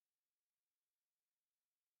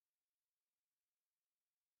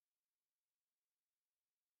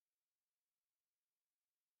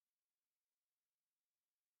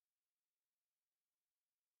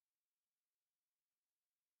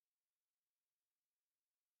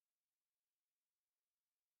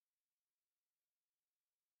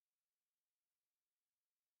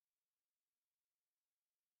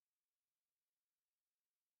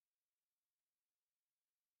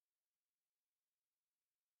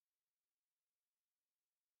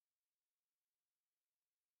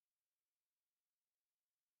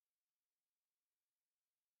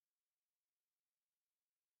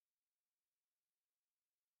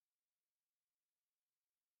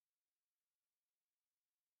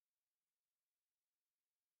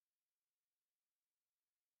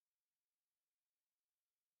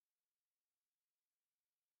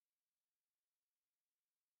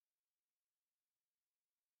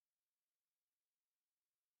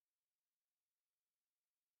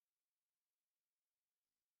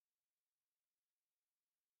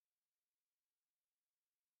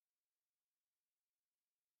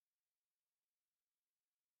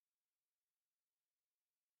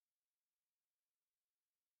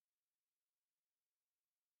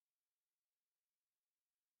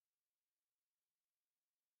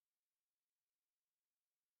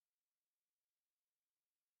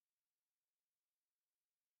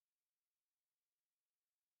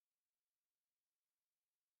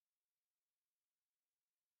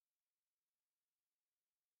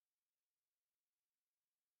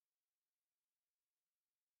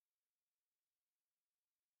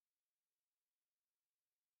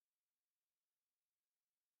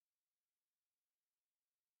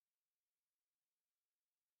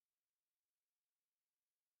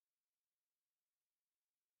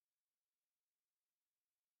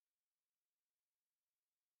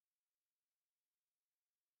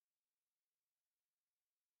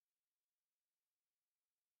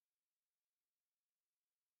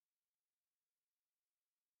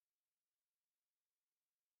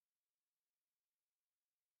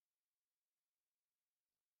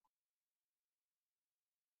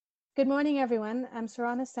Good morning, everyone. I'm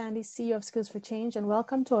Sarana Sandy, CEO of Skills for Change, and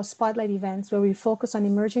welcome to our Spotlight events where we focus on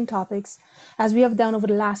emerging topics as we have done over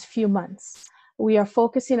the last few months. We are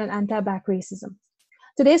focusing on anti-Black racism.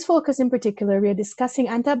 Today's focus in particular, we are discussing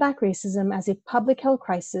anti-Black racism as a public health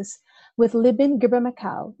crisis with Libin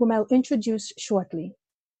Gebremekal, whom I'll introduce shortly.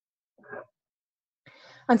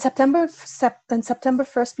 On September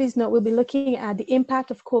 1st, please note, we'll be looking at the impact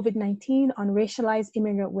of COVID-19 on racialized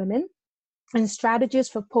immigrant women and strategies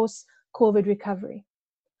for post-COVID recovery.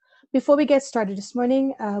 Before we get started this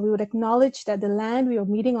morning, we would acknowledge that the land we are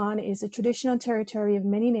meeting on is a traditional territory of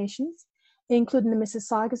many nations, including the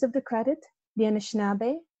Mississaugas of the Credit, the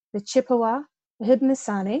Anishinaabe, the Chippewa, the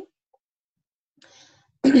Haudenosaunee,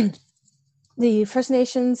 the First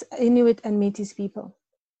Nations, Inuit, and Métis people.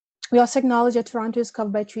 We also acknowledge that Toronto is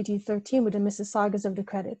covered by Treaty 13 with the Mississaugas of the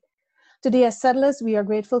Credit. Today, as settlers, we are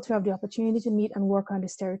grateful to have the opportunity to meet and work on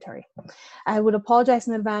this territory. I would apologize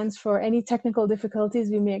in advance for any technical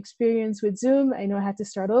difficulties we may experience with Zoom. I know I had to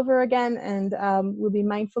start over again, and we'll be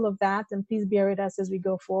mindful of that, and please bear with us as we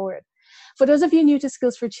go forward. For those of you new to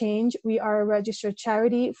Skills for Change, we are a registered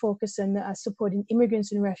charity focused on supporting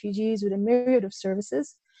immigrants and refugees with a myriad of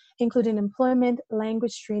services, including employment,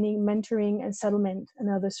 language training, mentoring, and settlement,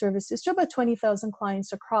 and other services to about 20,000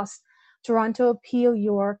 clients across Toronto, Peel,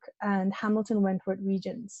 York, and Hamilton, Wentworth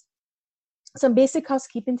regions. Some basic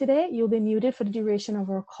housekeeping today. You'll be muted for the duration of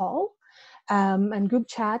our call. And group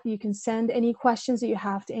chat, you can send any questions that you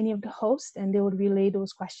have to any of the hosts, and they will relay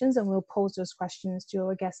those questions, and we'll pose those questions to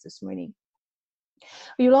our guests this morning.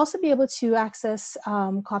 You'll also be able to access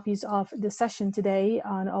copies of the session today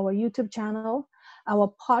on our YouTube channel,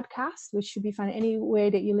 our podcast, which should be found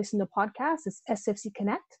anywhere that you listen to podcasts. It's SFC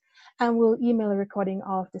Connect, and we'll email a recording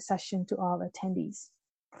of the session to all attendees.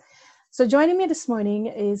 So joining me this morning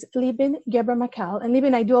is Libin Gebremekal. And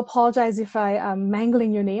Libin, I do apologize if I am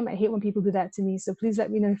mangling your name. I hate when people do that to me, so please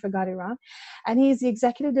let me know if I got it wrong. And he is the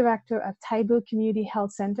Executive Director of Taibu Community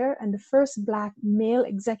Health Center and the first Black male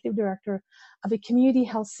Executive Director of a community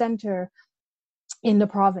health center in the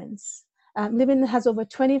province. Libin has over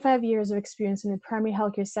 25 years of experience in the primary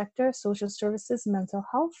healthcare sector, social services, mental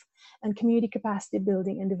health, and community capacity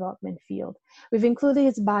building and development field. We've included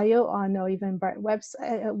his bio on our Eventbrite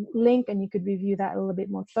website link, and you could review that a little bit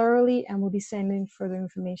more thoroughly, and we'll be sending further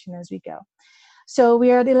information as we go. So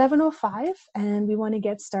we are at 11:05, and we want to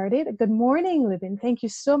get started. Good morning, Libin. Thank you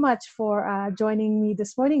so much for joining me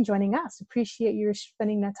this morning, joining us. Appreciate you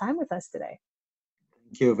spending that time with us today.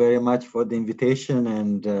 Thank you very much for the invitation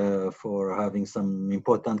and for having some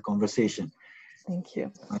important conversation. Thank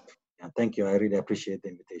you. Thank you. I really appreciate the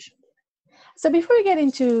invitation. So before we get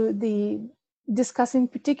into the discussing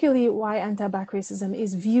particularly why anti-Black racism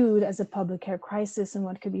is viewed as a public health crisis and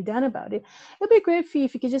what could be done about it, it'd be great for you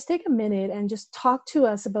if you could just take a minute and just talk to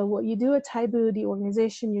us about what you do at Taibu, the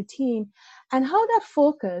organization, your team, and how that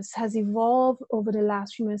focus has evolved over the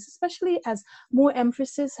last few months, especially as more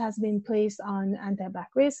emphasis has been placed on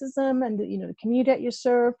anti-Black racism and the community that you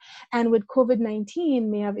serve, and with COVID-19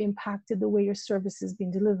 may have impacted the way your service is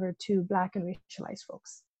being delivered to Black and racialized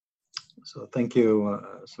folks. So thank you,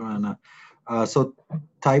 Sarana. So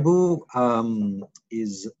Taibu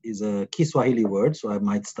is a Kiswahili word, so I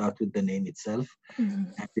might start with the name itself. Mm-hmm.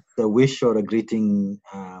 And it's a wish or a greeting,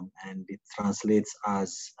 and it translates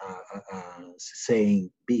as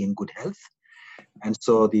saying "be in good health." And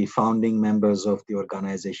so the founding members of the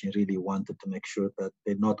organization really wanted to make sure that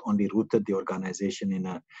they not only rooted the organization in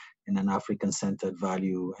an African-centered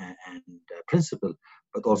value and principle,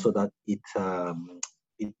 but also that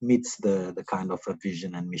it meets the kind of a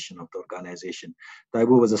vision and mission of the organization.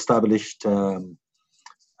 Taibu was established,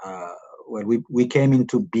 we came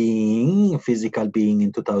into being, physical being,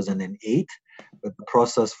 in 2008, but the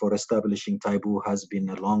process for establishing Taibu has been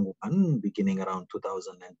a long one, beginning around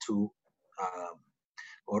 2002,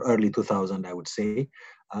 or early 2000, I would say.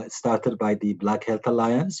 It started by the Black Health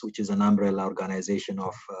Alliance, which is an umbrella organization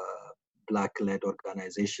of Black-led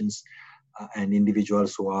organizations and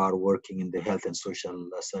individuals who are working in the health and social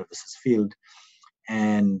services field.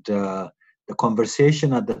 And the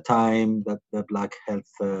conversation at the time that the Black Health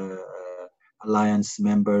Alliance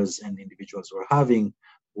members and individuals were having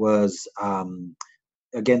was,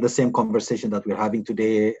 again, the same conversation that we're having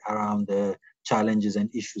today around the challenges and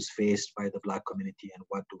issues faced by the Black community and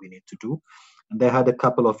what do we need to do. And they had a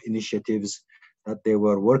couple of initiatives that they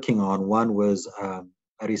were working on. One was a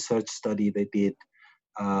research study they did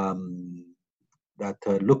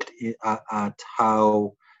that looked at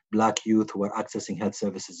how Black youth were accessing health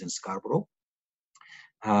services in Scarborough.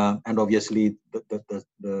 And obviously,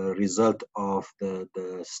 the result of the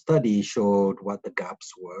study showed what the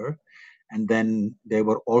gaps were. And then they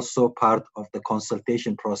were also part of the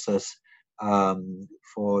consultation process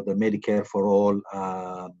for the Medicare for All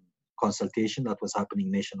consultation that was happening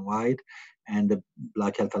nationwide. And the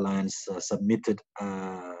Black Health Alliance submitted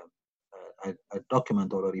a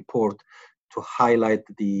document or a report to highlight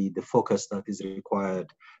the focus that is required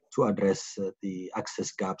to address the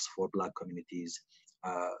access gaps for Black communities.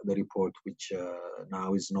 The report, which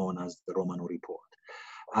now is known as the Romano Report.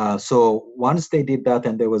 So once they did that,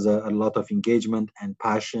 and there was a lot of engagement and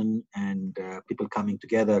passion and people coming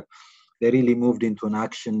together, they really moved into an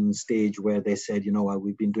action stage where they said, you know what,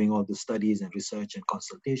 we've been doing all the studies and research and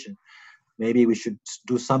consultation. Maybe we should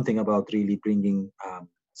do something about really bringing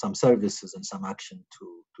some services and some action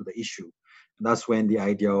to the issue. And that's when the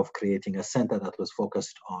idea of creating a center that was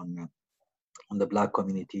focused on the Black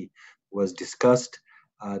community was discussed.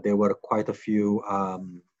 There were quite a few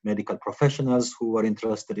medical professionals who were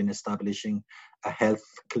interested in establishing a health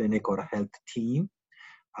clinic or a health team.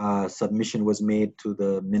 Submission was made to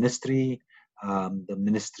the ministry. The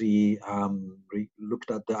ministry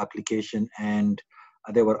looked at the application, and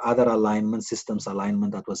there were other alignment, systems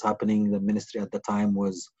alignment that was happening. The ministry at the time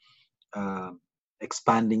was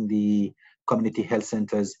expanding the community health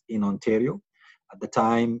centers in Ontario. At the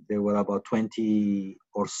time, there were about 20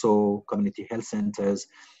 or so community health centers,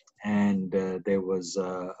 and there was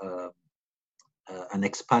an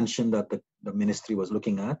expansion that the ministry was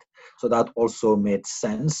looking at. So that also made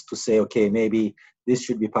sense to say, okay, maybe this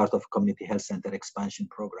should be part of community health center expansion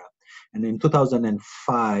program. And in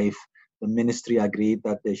 2005, the ministry agreed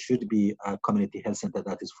that there should be a community health center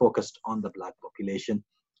that is focused on the Black population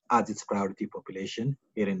as its priority population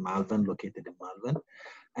here in Malvern, located in Malvern.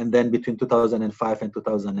 And then between 2005 and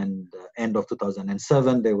end of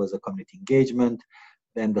 2007, there was a community engagement.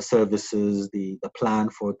 Then the services, the plan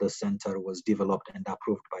for the center was developed and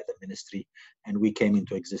approved by the ministry, and we came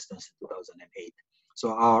into existence in 2008.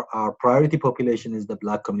 So our priority population is the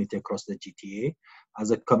Black community across the GTA.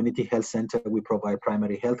 As a community health center, we provide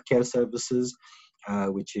primary health care services,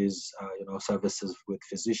 which is services with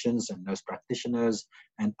physicians and nurse practitioners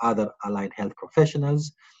and other allied health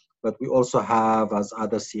professionals. But we also have, as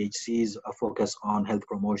other CHCs, a focus on health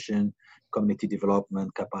promotion, community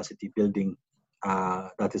development, capacity building,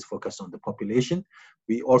 that is focused on the population.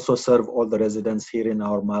 We also serve all the residents here in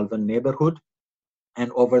our Malvern neighborhood. And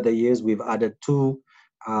over the years, we've added two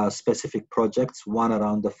specific projects, one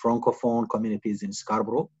around the Francophone communities in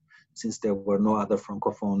Scarborough, since there were no other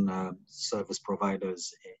Francophone service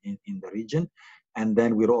providers in the region. And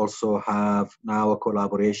then we'll also have now a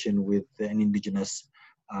collaboration with an Indigenous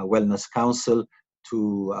Wellness Council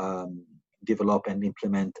to develop and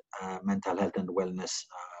implement mental health and wellness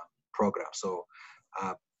program. So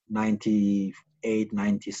 97%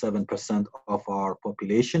 of our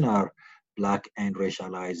population are Black and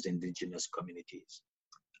racialized Indigenous communities.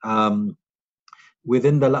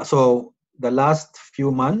 Within the last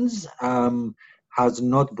few months has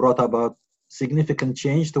not brought about significant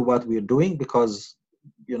change to what we're doing, because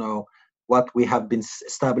what we have been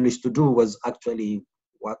established to do was actually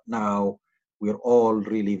what now we're all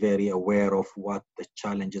really very aware of what the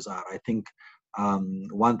challenges are. I think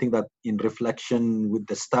one thing that, in reflection with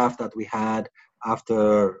the staff that we had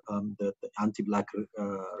after the anti-Black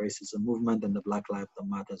racism movement and the Black Lives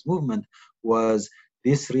Matter movement, was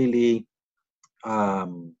this really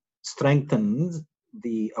strengthens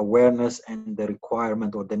the awareness and the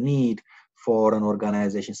requirement or the need for an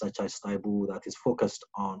organization such as Taibu that is focused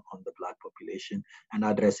on the Black population and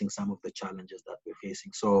addressing some of the challenges that we're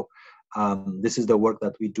facing. So this is the work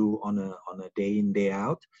that we do on a day in, day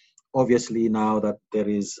out. Obviously, now that there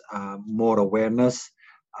is more awareness,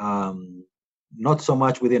 not so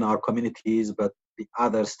much within our communities, but the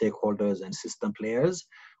other stakeholders and system players,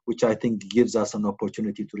 which I think gives us an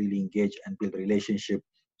opportunity to really engage and build relationship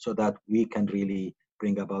so that we can really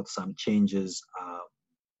bring about some changes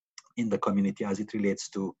in the community as it relates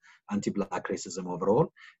to anti-Black racism overall.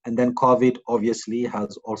 And then COVID obviously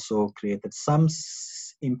has also created some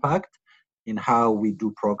impact in how we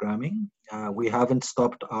do programming. We haven't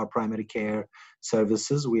stopped our primary care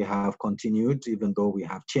services. We have continued, even though we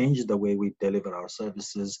have changed the way we deliver our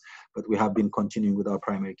services, but we have been continuing with our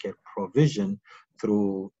primary care provision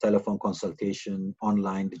through telephone consultation,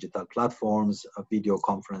 online digital platforms, video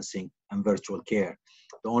conferencing, and virtual care.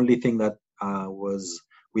 The only thing that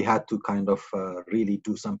we had to kind of really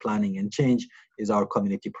do some planning and change is our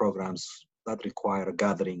community programs that require a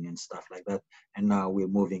gathering and stuff like that. And now we're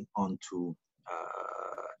moving on to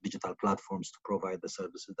digital platforms to provide the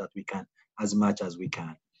services that we can, as much as we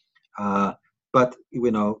can. But,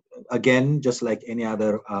 again, just like any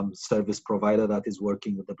other service provider that is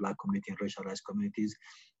working with the Black community and racialized communities,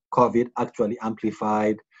 COVID actually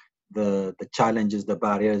amplified the challenges, the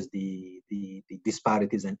barriers, the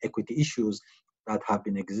disparities and equity issues that have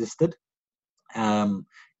been existed.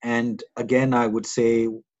 And again, I would say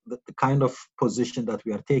that the kind of position that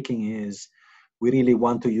we are taking is we really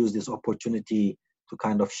want to use this opportunity to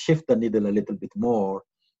kind of shift the needle a little bit more,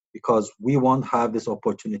 because we won't have this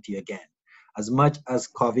opportunity again. As much as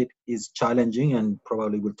COVID is challenging, and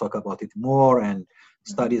probably we'll talk about it more, and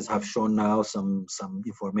studies have shown now some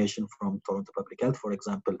information from Toronto Public Health, for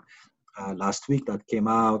example, last week that came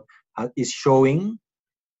out, is showing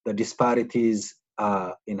the disparities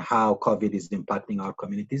in how COVID is impacting our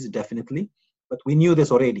communities, definitely. But we knew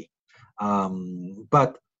this already.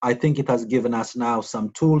 But I think it has given us now some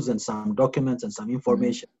tools and some documents and some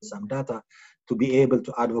information, some data to be able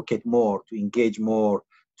to advocate more, to engage more,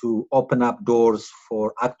 to open up doors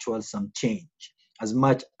for actual some change. As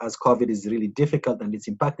much as COVID is really difficult and it's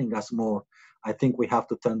impacting us more, I think we have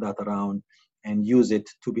to turn that around and use it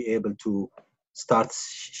to be able to start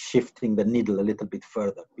shifting the needle a little bit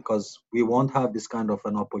further, because we won't have this kind of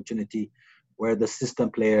an opportunity where the system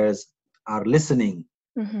players are listening,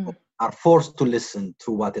 are forced to listen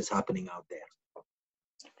to what is happening out there.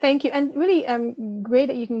 Thank you. And really great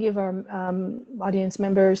that you can give our audience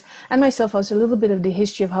members and myself also a little bit of the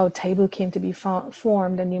history of how Taibu came to be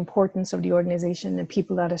formed and the importance of the organization and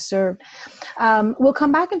people that are served. We'll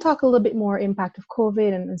come back and talk a little bit more impact of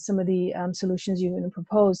COVID and some of the solutions you're going to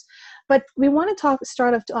propose. But we want to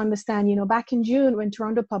start off to understand, back in June when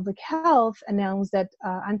Toronto Public Health announced that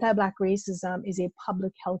anti-Black racism is a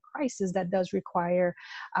public health crisis that does require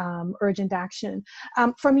urgent action.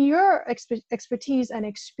 From your expertise and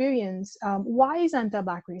experience, why is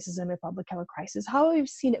anti-Black racism a public health crisis? How have you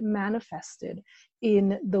seen it manifested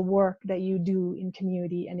in the work that you do in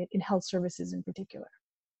community and in health services in particular?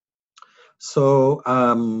 So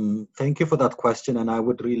thank you for that question. And I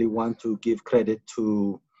would really want to give credit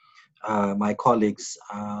to my colleagues,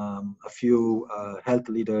 a few health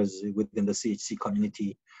leaders within the CHC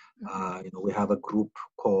community. We have a group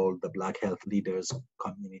called the Black Health Leaders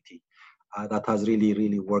Community that has really,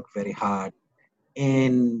 really worked very hard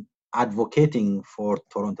in advocating for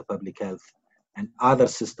Toronto Public Health and other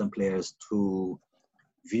system players to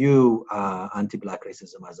view anti-Black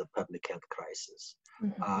racism as a public health crisis.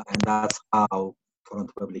 And that's how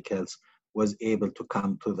Toronto Public Health was able to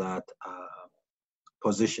come to that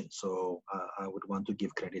position. So I would want to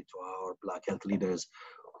give credit to our Black health leaders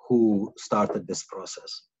who started this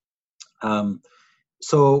process.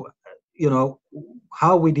 So,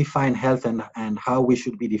 how we define health and how we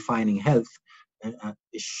should be defining health,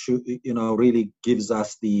 really gives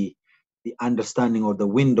us the understanding or the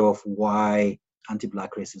window of why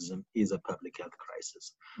anti-Black racism is a public health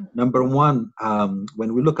crisis. Number one,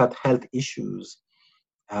 when we look at health issues,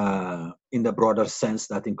 in the broader sense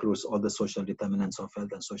that includes all the social determinants of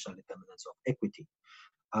health and social determinants of equity.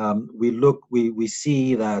 We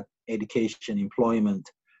see that education, employment,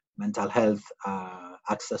 mental health,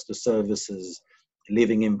 access to services,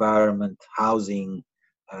 living environment, housing,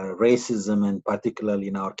 racism, and particularly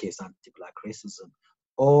in our case, anti-Black racism,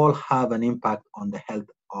 all have an impact on the health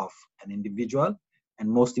of an individual and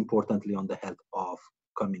most importantly on the health of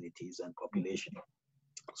communities and population.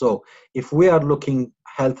 So if we are looking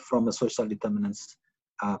health from a social determinants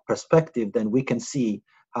perspective, then we can see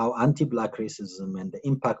how anti-Black racism and the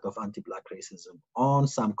impact of anti-Black racism on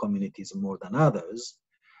some communities more than others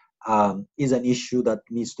is an issue that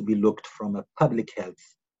needs to be looked from a public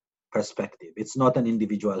health perspective. It's not an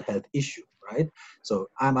individual health issue, right? So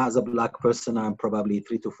as a Black person, I'm probably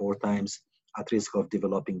 3 to 4 times at risk of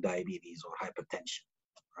developing diabetes or hypertension,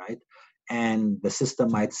 right? And the system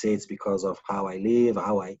might say it's because of how I live,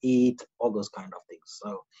 how I eat, all those kind of things.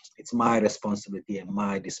 So it's my responsibility and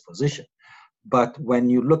my disposition. But when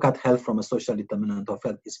you look at health from a social determinant of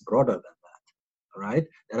health, it's broader than that, right?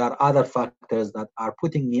 There are other factors that are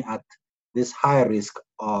putting me at this higher risk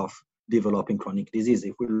of developing chronic disease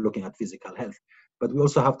if we're looking at physical health. But we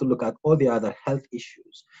also have to look at all the other health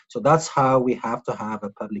issues. So that's how we have to have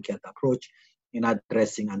a public health approach in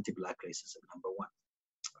addressing anti-Black racism, number one.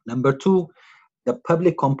 Number two, the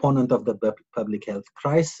public component of the public health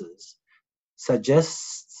crisis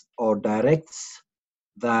suggests or directs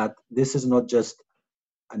that this is not just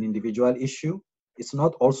an individual issue. It's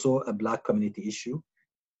not also a Black community issue.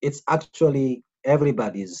 It's actually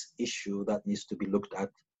everybody's issue that needs to be looked at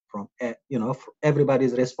from,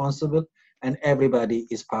 everybody's responsible and everybody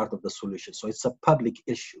is part of the solution. So it's a public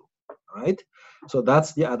issue, right? So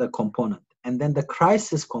that's the other component. And then the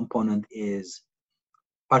crisis component is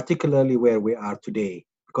particularly where we are today,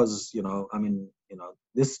 because,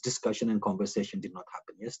 this discussion and conversation did not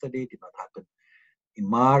happen yesterday, did not happen in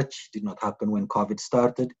March, did not happen when COVID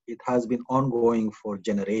started. It has been ongoing for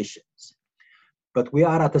generations. But we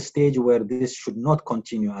are at a stage where this should not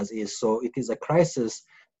continue as is. So it is a crisis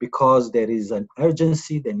because there is an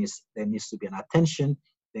urgency, there needs to be an attention,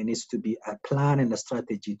 there needs to be a plan and a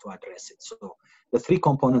strategy to address it. So the three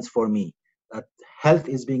components for me, that health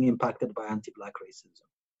is being impacted by anti-Black racism,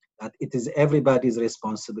 that it is everybody's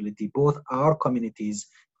responsibility, both our communities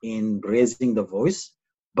in raising the voice,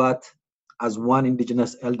 but as one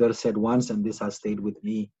indigenous elder said once, and this has stayed with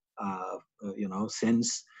me,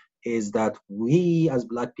 since, is that we as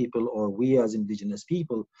Black people, or we as indigenous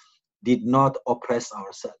people, did not oppress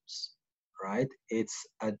ourselves, right? It's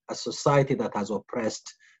a society that has oppressed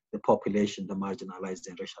the population, the marginalized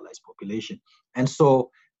and racialized population. And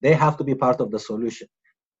so they have to be part of the solution.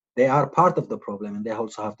 They are part of the problem, and they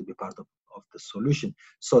also have to be part of the solution.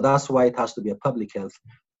 So that's why it has to be a public health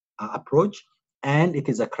approach. And it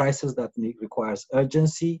is a crisis that requires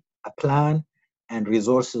urgency, a plan, and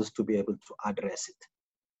resources to be able to address it,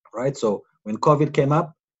 right? So when COVID came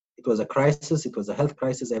up, it was a crisis, it was a health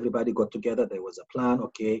crisis. Everybody got together, there was a plan.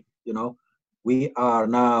 Okay, we are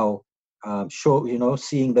now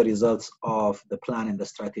seeing the results of the plan and the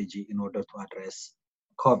strategy in order to address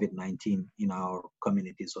COVID-19 in our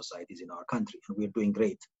communities, societies, in our country, and we're doing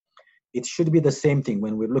great. It should be the same thing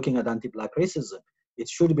when we're looking at anti-Black racism. It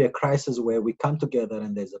should be a crisis where we come together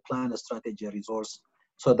and there's a plan, a strategy, a resource,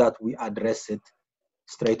 so that we address it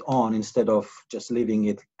straight on, instead of just leaving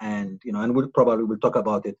it. And we'll talk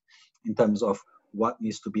about it in terms of what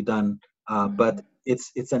needs to be done. But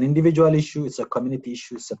it's an individual issue, it's a community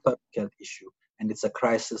issue, it's a public health issue, and it's a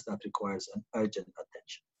crisis that requires an urgent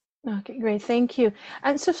attention. Okay, great, thank you.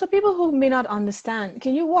 And so people who may not understand,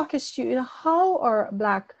 can you walk us through, how are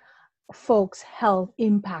Black folks' health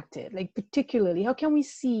impacted? Like, particularly, how can we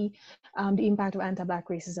see the impact of anti-Black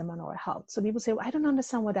racism on our health? So people say, well, I don't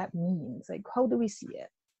understand what that means. Like, how do we see it?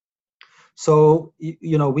 So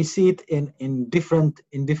we see it in different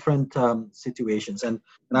situations, and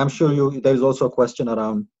I'm sure there's also a question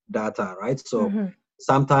around data, right? So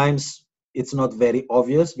sometimes it's not very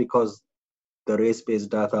obvious because the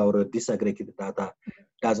race-based data or disaggregated data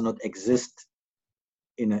does not exist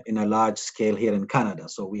in a large scale here in Canada.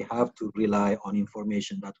 So we have to rely on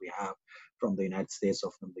information that we have from the United States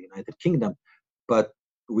or from the United Kingdom. But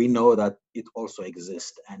we know that it also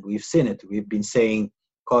exists, and we've seen it. We've been saying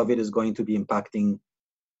COVID is going to be impacting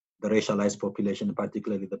the racialized population,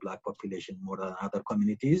 particularly the Black population, more than other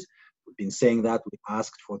communities. We've been saying that. We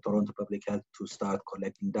asked for Toronto Public Health to start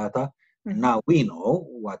collecting data. And now we know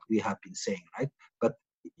what we have been saying, right? But,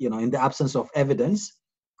 in the absence of evidence,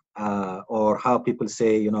 or how people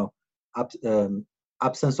say,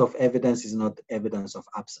 absence of evidence is not evidence of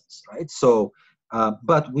absence, right? So,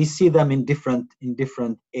 but we see them in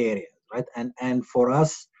different areas, right? And for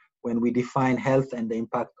us, when we define health and the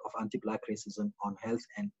impact of anti-Black racism on health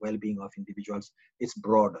and well-being of individuals, it's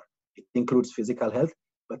broader. It includes physical health,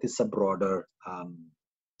 but it's a broader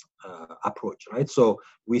approach, right? So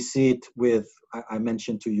we see it with, I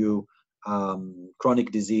mentioned to you,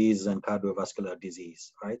 chronic disease and cardiovascular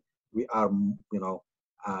disease, right? We are,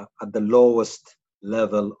 at the lowest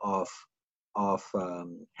level of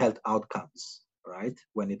health outcomes, right?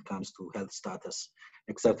 When it comes to health status,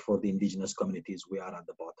 except for the indigenous communities, we are at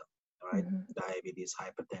the bottom, right? Diabetes,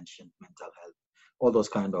 hypertension, mental health, all those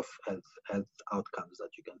kind of health outcomes that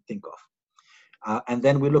you can think of. And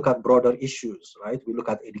then we look at broader issues, right? We look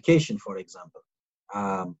at education, for example.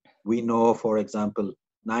 We know, for example,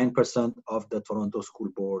 9% of the Toronto School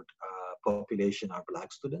Board population are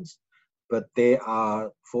Black students, but they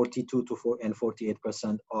are 42 and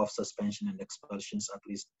 48% of suspension and expulsions. At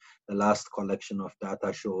least the last collection of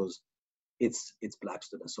data shows it's Black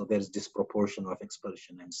students. So there's disproportion of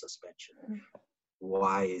expulsion and suspension.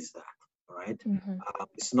 Why is that, right?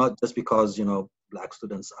 It's not just because, Black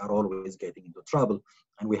students are always getting into trouble,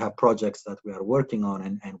 and we have projects that we are working on,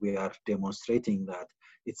 and we are demonstrating that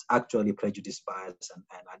it's actually prejudice bias and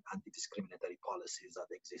anti-discriminatory policies that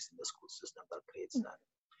exist in the school system that creates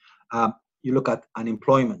that. You look at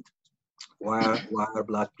unemployment. Why are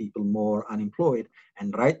Black people more unemployed?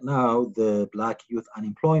 And right now, the Black youth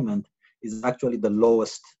unemployment is actually the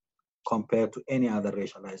lowest compared to any other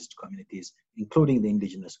racialized communities, including the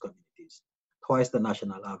indigenous communities, twice the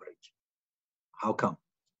national average. How come,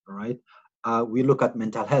 right? We look at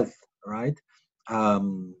mental health, right?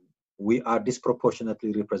 We are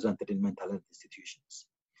disproportionately represented in mental health institutions,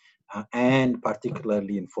 and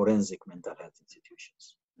particularly in forensic mental health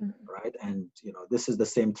institutions. right? And this is the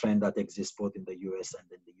same trend that exists both in the US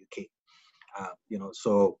and in the UK.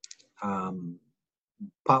 So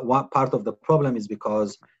part of the problem is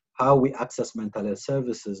because how we access mental health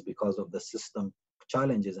services because of the system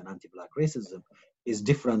challenges and anti-Black racism is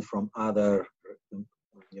different from other,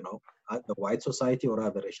 the white society or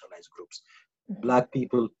other racialized groups. Black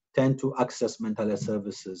people tend to access mental health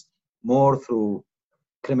services more through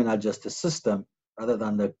criminal justice system rather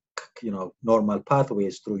than the normal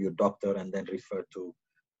pathways through your doctor and then refer to,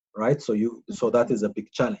 right? So that is a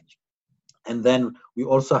big challenge. And then we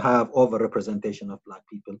also have overrepresentation of Black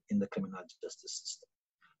people in the criminal justice system.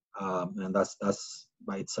 And that's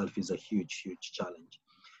by itself is a huge, huge challenge.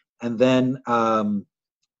 And then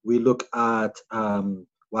we look at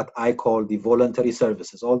what I call the voluntary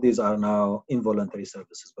services. All these are now involuntary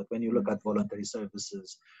services. But when you look at voluntary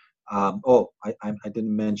services, I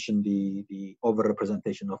didn't mention the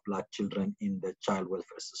overrepresentation of Black children in the child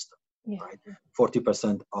welfare system, right?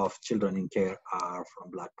 40% of children in care are from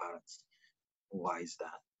Black parents. Why is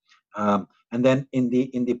that? And then in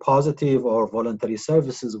the positive or voluntary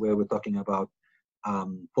services where we're talking about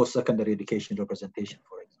post-secondary education representation,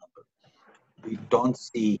 for example, we don't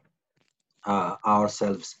see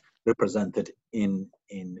ourselves represented in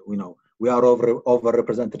we are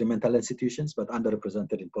overrepresented in mental institutions, but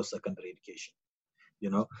underrepresented in post-secondary education.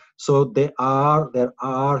 So there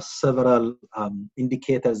are several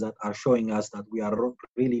indicators that are showing us that we are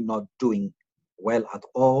really not doing well at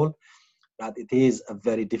all, that it is a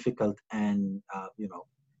very difficult and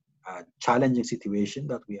challenging situation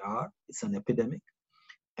that we are. It's an epidemic,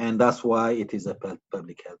 and that's why it is a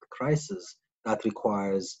public health crisis that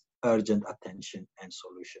requires urgent attention and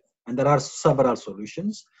solution. And there are several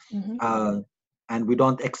solutions, and we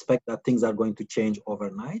don't expect that things are going to change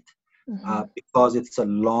overnight, because it's a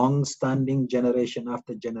long-standing generation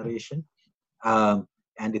after generation,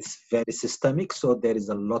 and it's very systemic. So there is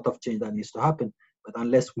a lot of change that needs to happen. But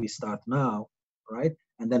unless we start now, right?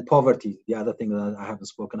 And then poverty, the other thing that I haven't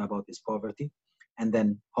spoken about is poverty, and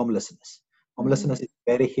then homelessness. Homelessness is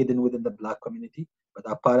very hidden within the Black community, but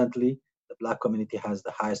apparently the Black community has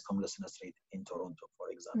the highest homelessness rate in Toronto,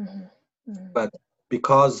 for example. But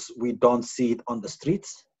because we don't see it on the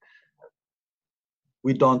streets,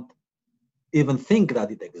 we don't even think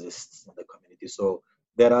that it exists in the community. So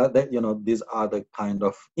there are, these are the kind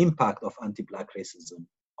of impact of anti-Black racism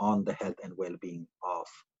on the health and well-being of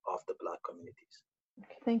the Black communities.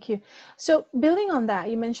 Okay, thank you. So building on that,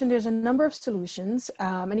 you mentioned there's a number of solutions,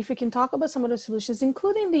 and if we can talk about some of the solutions,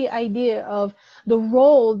 including the idea of the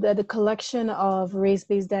role that the collection of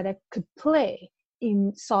race-based data could play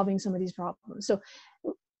in solving some of these problems. So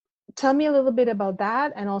tell me a little bit about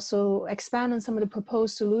that, and also expand on some of the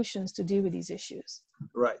proposed solutions to deal with these issues.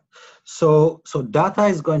 Right. So data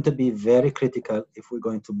is going to be very critical if we're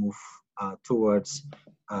going to move towards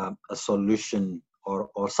a solution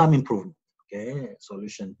or some improvement. Okay,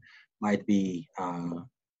 solution might be,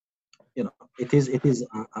 it is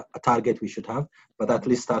a target we should have, but at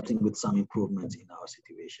least starting with some improvements in our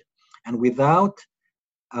situation. And without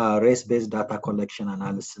race-based data collection,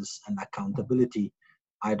 analysis, and accountability,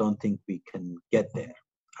 I don't think we can get there.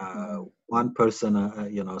 One person,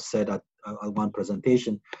 said at one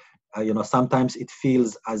presentation, sometimes it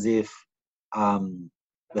feels as if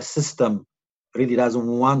the system really doesn't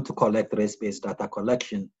want to collect race-based data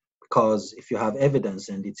collection, because if you have evidence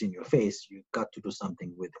and it's in your face, you've got to do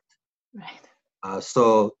something with it. Right.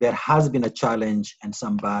 So there has been a challenge and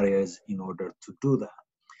some barriers in order to do that.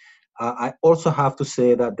 I also have to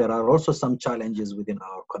say that there are also some challenges within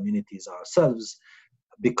our communities ourselves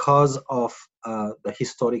because of the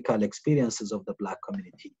historical experiences of the Black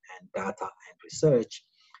community and data and research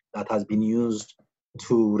that has been used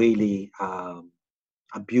to really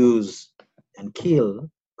abuse and kill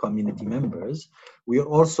community members. We are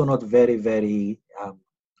also not very, very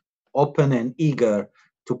open and eager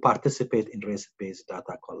to participate in race-based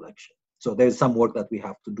data collection. So there's some work that we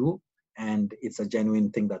have to do, and it's a genuine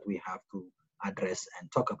thing that we have to address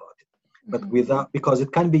and talk about it. But without, because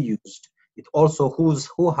it can be used, it also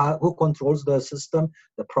who controls the system,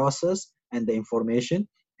 the process, and the information,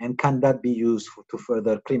 and can that be used to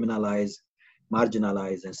further criminalize,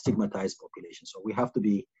 marginalize, and stigmatize populations. So we have to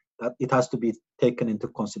be, that it has to be taken into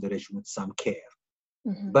consideration with some care.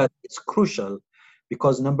 But it's crucial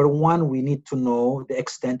because number one, we need to know the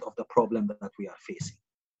extent of the problem that we are facing,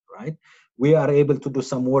 right? We are able to do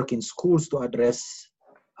some work in schools to address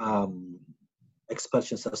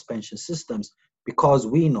expulsion suspension systems because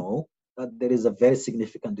we know that there is a very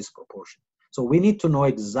significant disproportion. So we need to know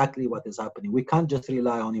exactly what is happening. We can't just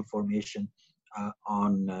rely on information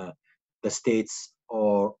on the States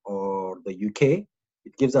or the UK.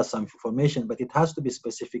 It gives us some information, but it has to be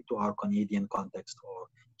specific to our Canadian context or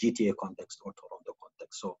GTA context or Toronto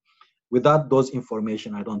context. So without those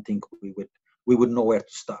information, I don't think we would know where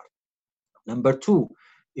to start. Number two,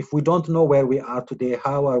 if we don't know where we are today,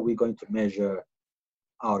 how are we going to measure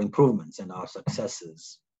our improvements and our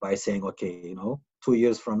successes by saying, okay, 2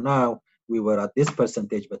 years from now, we were at this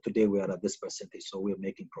percentage, but today we are at this percentage, so we're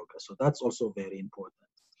making progress. So that's also very important.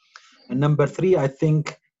 And number three, I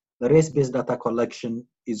think the race-based data collection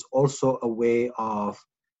is also a way of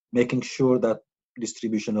making sure that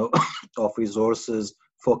distribution of resources,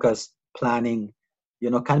 focus, planning,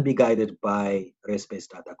 can be guided by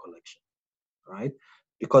race-based data collection, right?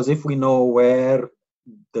 Because if we know where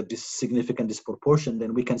the significant disproportion,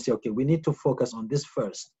 then we can say, okay, we need to focus on this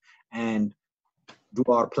first and do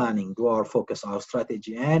our planning, do our focus, our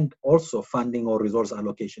strategy, and also funding or resource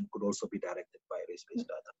allocation could also be directed by race-based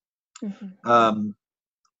data. Mm-hmm.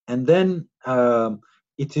 And then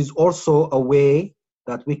it is also a way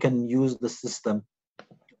that we can use the system,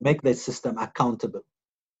 make the system accountable,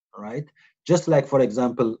 right? Just like, for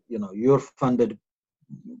example, you're funded,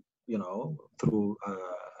 through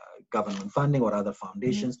government funding or other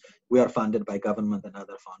foundations. Mm-hmm. We are funded by government and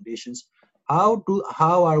other foundations. How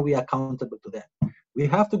are we accountable to them? We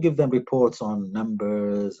have to give them reports on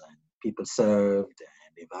numbers and people served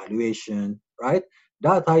and evaluation, right?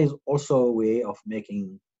 Data is also a way of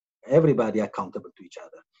making everybody accountable to each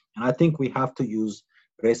other. And I think we have to use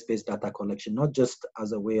race-based data collection, not just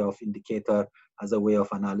as a way of indicator, as a way of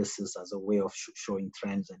analysis, as a way of showing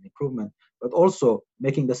trends and improvement, but also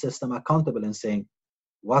making the system accountable and saying,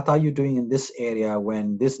 what are you doing in this area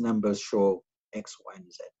when these numbers show X, Y,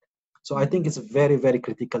 and Z? So I think it's very, very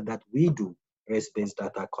critical that we do race-based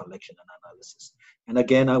data collection and analysis. And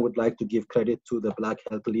again, I would like to give credit to the Black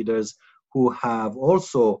health leaders who have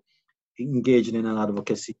also engaged in an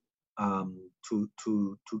advocacy to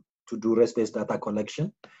do race-based data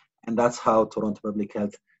collection. And that's how Toronto Public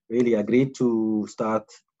Health really agreed to start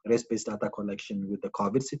race-based data collection with the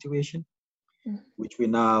COVID situation, which we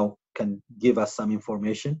now can give us some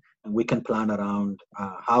information and we can plan around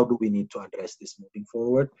how do we need to address this moving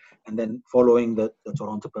forward. And then following the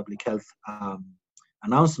Toronto Public Health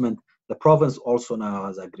announcement, the province also now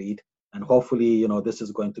has agreed, and hopefully, this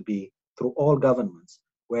is going to be through all governments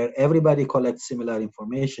where everybody collects similar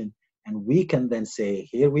information, and we can then say,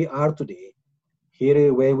 here we are today, here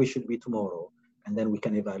is where we should be tomorrow, and then we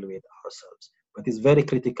can evaluate ourselves. But it's very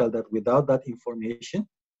critical that without that information,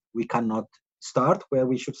 we cannot start where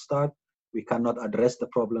we should start. We cannot address the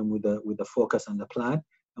problem with the focus and the plan,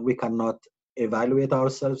 and we cannot evaluate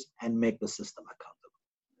ourselves and make the system accountable.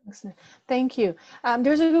 Excellent. Thank you.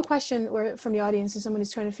 There's a good question from the audience, and someone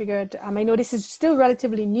is trying to figure out, I know this is still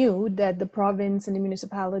relatively new that the province and the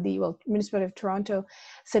municipality of Toronto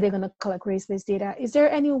said they're going to collect race-based data. Is there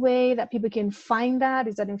any way that people can find that?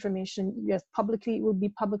 Is that information will be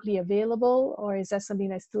publicly available, or is that something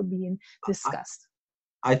that's still being discussed?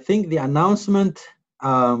 I think the announcement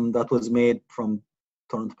that was made from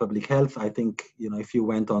Toronto Public Health, I think, if you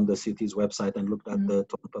went on the city's website and looked at the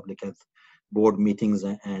Toronto Public Health board meetings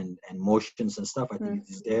and motions and stuff, I think it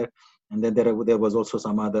is there. And then there was also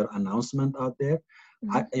some other announcement out there.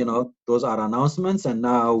 Those are announcements, and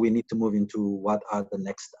now we need to move into what are the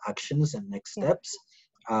next actions and next steps.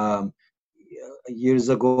 Years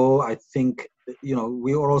ago, I think,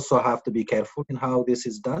 we also have to be careful in how this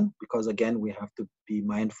is done, because again, we have to be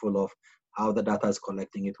mindful of how the data is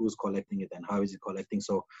collecting it, who's collecting it, and how is it collecting.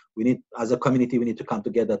 So we need, as a community, we need to come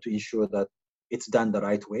together to ensure that it's done the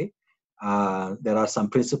right way. There are some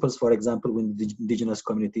principles. For example, with the indigenous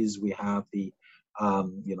communities, we have the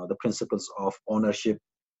principles of ownership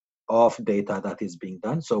of data that is being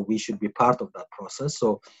done. So we should be part of that process.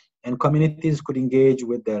 And communities could engage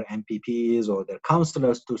with their MPPs or their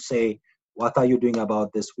councillors to say, what are you doing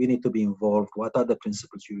about this? We need to be involved. What are the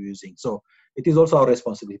principles you're using? So it is also our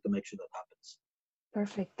responsibility to make sure that happens.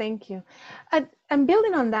 Perfect. Thank you. And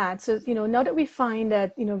building on that, so, now that we find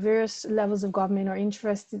that, various levels of government are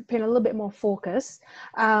interested, paying a little bit more focus,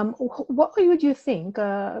 what would you think?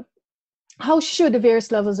 How should the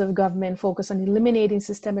various levels of government focus on eliminating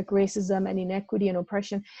systemic racism and inequity and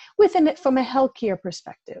oppression within it from a healthcare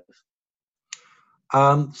perspective?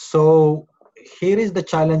 So here is the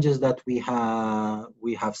challenges that we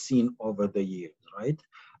have seen over the years, right?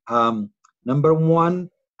 Number one,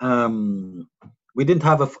 we don't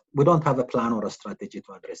have a plan or a strategy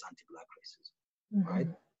to address anti-Black racism,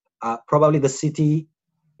 right? Probably the city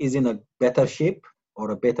is in a better shape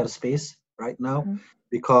or a better space right now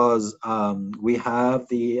because we have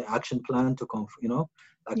the action plan to confront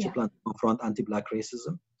anti-Black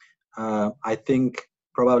racism. I think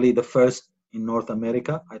probably the first in North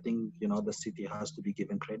America. I think, you know, the city has to be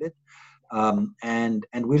given credit. And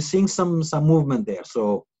we're seeing some movement there.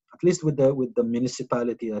 So at least with the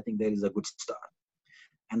municipality, I think there is a good start.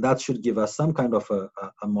 And that should give us some kind of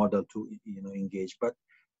a model to, you know, engage. But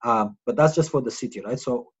that's just for the city, right?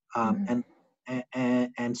 So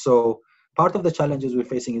and so part of the challenges we're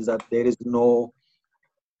facing is that there is no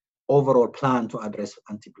overall plan to address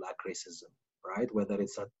anti-Black racism, right? Whether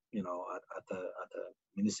it's at, you know, at the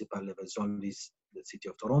municipal level, it's only the city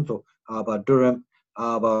of Toronto. How about Durham?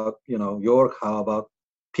 How about, you know, York? How about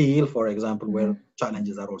Peel, for example, where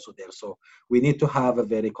challenges are also there? So we need to have a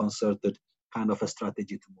very concerted kind of a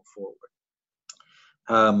strategy to move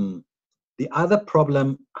forward. The other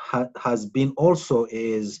problem has been also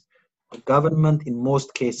is government. In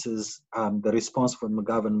most cases, the response from the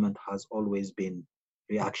government has always been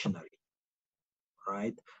reactionary,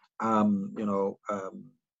 right?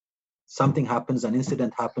 Something happens, an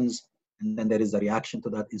incident happens, and then there is a reaction to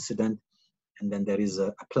that incident, and then there is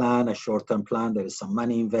a plan, a short-term plan, there is some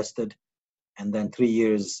money invested, and then 3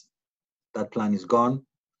 years, that plan is gone,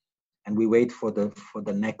 and we wait for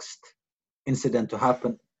the next incident to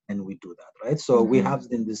happen, and we do that, right? So we have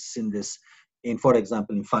seen this in, for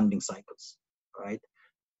example, in funding cycles, right?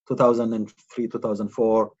 2003,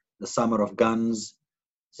 2004, the summer of guns,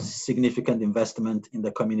 significant investment in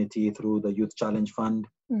the community through the Youth Challenge Fund,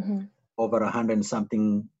 over 100 and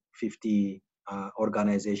something, 50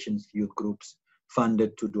 organizations, youth groups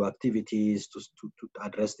funded to do activities to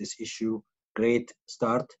address this issue. Great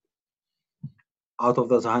start. Out of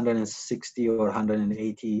those 160 or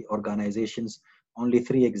 180 organizations, only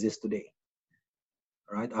 3 exist today,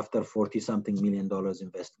 right? After $40-something million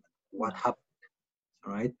investment. What happened,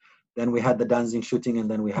 right? Then we had the Danzig shooting,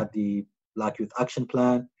 and then we had the Black Youth Action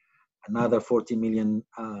Plan, another $40 million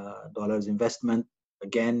investment.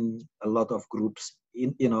 Again, a lot of groups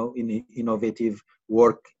in innovative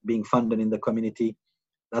work being funded in the community.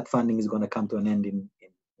 That funding is going to come to an end in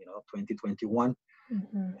 2021,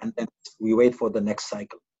 and then we wait for the next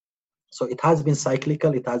cycle. So it has been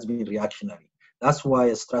cyclical, it has been reactionary. That's why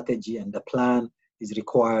a strategy and a plan is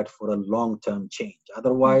required for a long-term change.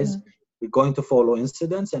 Otherwise, we're going to follow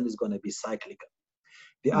incidents and it's going to be cyclical.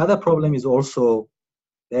 The other problem is also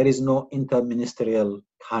there is no interministerial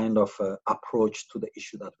kind of approach to the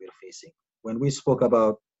issue that we're facing. When we spoke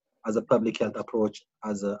about as a public health approach,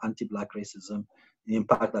 as anti-Black racism, the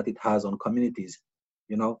impact that it has on communities,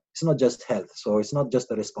 it's not just health. So it's not just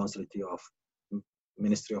the responsibility of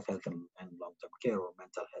Ministry of Health and Long-Term Care or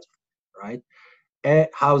mental health, right?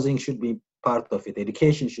 Housing should be part of it.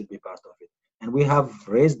 Education should be part of it. And we have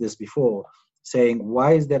raised this before, saying,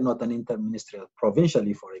 why is there not an interministerial,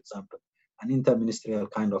 provincially, for example, an interministerial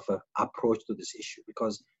kind of approach to this issue?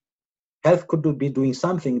 Because health could be doing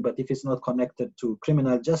something, but if it's not connected to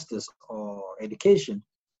criminal justice or education,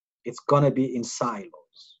 it's going to be in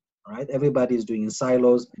silos, right? Everybody is doing in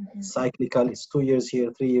silos, cyclical. It's 2 years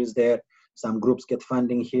here, 3 years there. Some groups get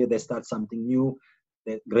funding here, they start something new.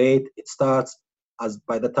 Great, it starts. As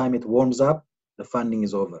by the time it warms up, the funding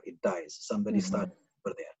is over, it dies. Somebody starts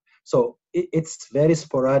over there. So it's very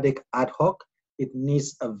sporadic, ad hoc. It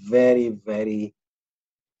needs a very, very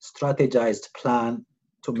strategized plan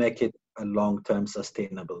to make it a long-term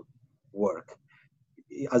sustainable work.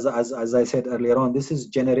 As I said earlier on, this is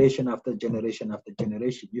generation after generation after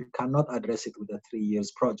generation. You cannot address it with a 3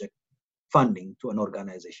 years project funding to an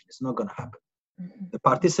organization. It's not going to happen. The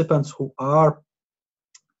participants who are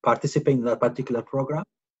participating in that particular program,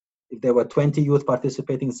 if there were 20 youth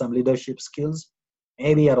participating in some leadership skills,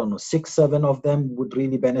 maybe, I don't know, 6, 7 of them would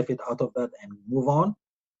really benefit out of that and move on,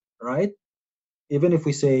 right? Even if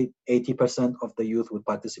we say 80% of the youth would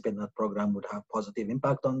participate in that program, would have positive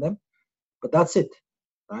impact on them, but that's it,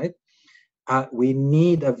 right? We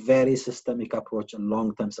need a very systemic approach, a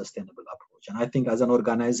long-term sustainable approach. And I think as an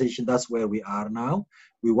organization, that's where we are now.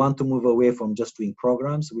 We want to move away from just doing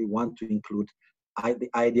programs. We want to include the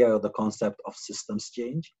idea or the concept of systems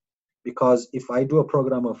change. Because if I do a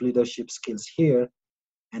program of leadership skills here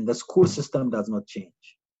and the school system does not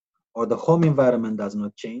change, or the home environment does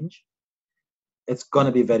not change, it's going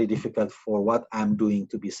to be very difficult for what I'm doing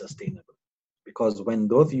to be sustainable. Because when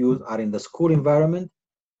those youth are in the school environment,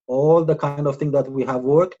 all the kind of thing that we have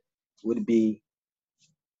worked would be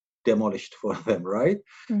demolished for them, right?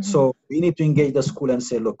 So we need to engage the school and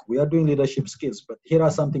say, look, we are doing leadership skills, but here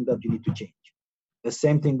are something that you need to change. The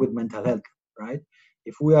same thing with mental health, right?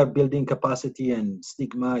 If we are building capacity and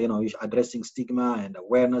stigma, addressing stigma and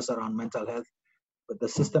awareness around mental health, but the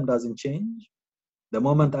system doesn't change, the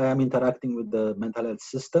moment I am interacting with the mental health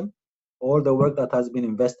system, all the work that has been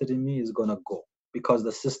invested in me is going to go, because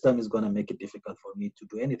the system is going to make it difficult for me to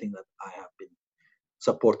do anything that I have been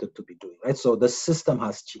supported to be doing, right? So the system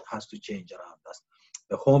has to change around us.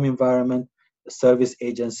 The home environment, the service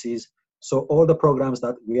agencies. So all the programs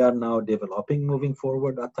that we are now developing moving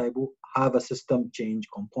forward at Taibu have a system change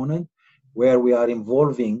component where we are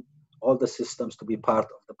involving all the systems to be part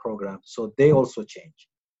of the program. So they also change.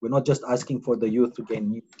 We're not just asking for the youth to gain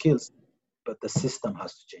new skills, but the system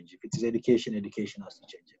has to change. If it is education, education has to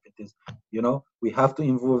change. If it is, we have to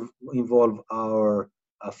involve our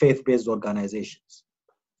faith-based organizations.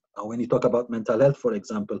 When you talk about mental health, for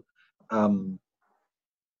example,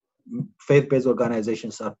 faith-based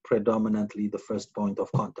organizations are predominantly the first point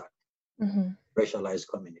of contact, racialized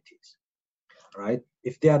communities, right?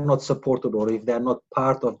 If they are not supported or if they are not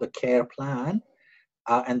part of the care plan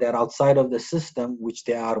and they're outside of the system, which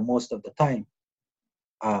they are most of the time,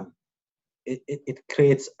 it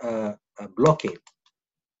creates a blockade,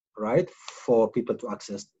 right, for people to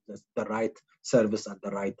access the right service at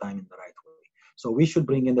the right time in the right way. So we should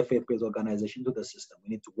bring in the faith-based organization to the system. We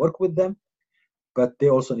need to work with them, but they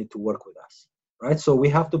also need to work with us, right? So we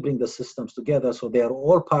have to bring the systems together so they are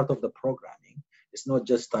all part of the programming. It's not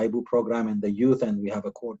just Taibu program and the youth and we have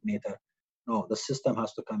a coordinator. No, the system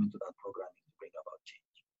has to come into that programming to bring about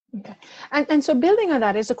change. Okay. And so building on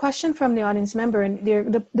that is a question from the audience member, and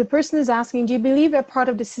the person is asking, do you believe that part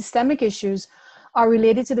of the systemic issues are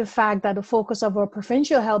related to the fact that the focus of our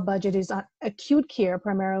provincial health budget is on acute care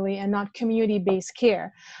primarily and not community-based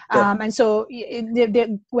care? And so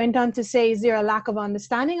they went on to say, is there a lack of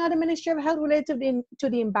understanding of the Ministry of Health related to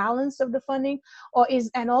the imbalance of the funding?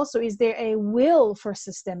 Is there a will for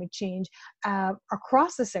systemic change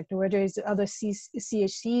across the sector, whether it's other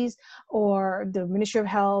CHCs or the Ministry of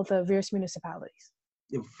Health or various municipalities?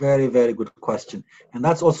 A very, very good question. And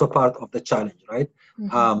that's also part of the challenge, right?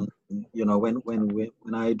 When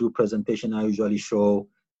I do presentation, I usually show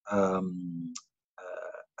a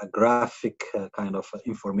graphic kind of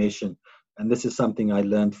information. And this is something I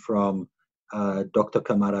learned from Dr.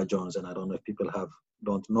 Kamara Jones. And I don't know if people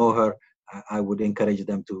don't know her. I would encourage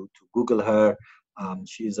them to Google her.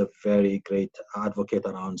 She is a very great advocate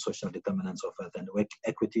around social determinants of health and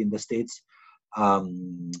equity in the States.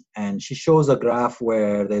 And she shows a graph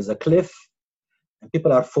where there's a cliff and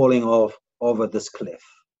people are falling off over this cliff,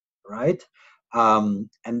 right? And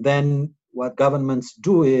then what governments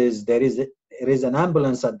do is there is an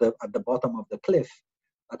ambulance at the bottom of the cliff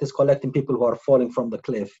that is collecting people who are falling from the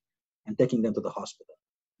cliff and taking them to the hospital,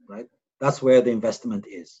 right? That's where the investment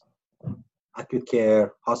is. Acute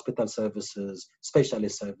care, hospital services,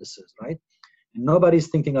 specialist services, right? And nobody's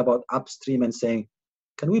thinking about upstream and saying,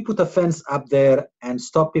 can we put a fence up there and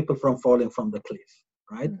stop people from falling from the cliff,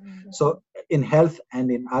 right? So in health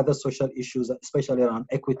and in other social issues, especially around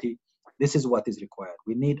equity, this is what is required.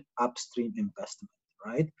 We need upstream investment,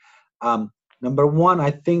 right? Number one,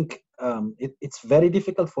 I think it's very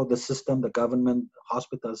difficult for the system, the government,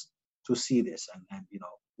 hospitals to see this. And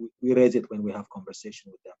we raise it when we have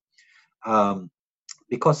conversation with them.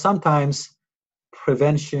 Because sometimes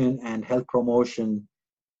prevention and health promotion,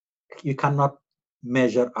 you cannot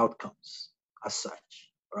measure outcomes as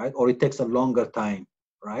such, right? Or it takes a longer time,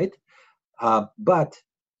 right? But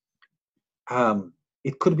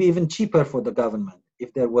it could be even cheaper for the government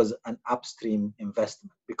if there was an upstream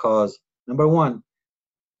investment, because number one,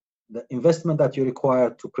 the investment that you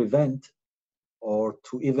require to prevent or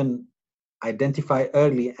to even identify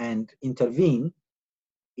early and intervene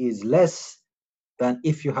is less than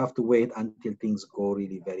if you have to wait until things go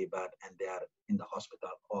really very bad and they are in the hospital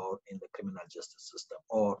or in the criminal justice system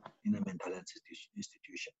or in a mental health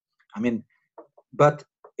institution. But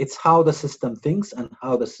it's how the system thinks and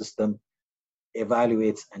how the system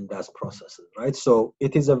evaluates and does processes, right? So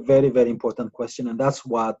it is a very, very important question, and that's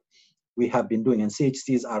what we have been doing. And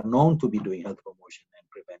CHCs are known to be doing health promotion and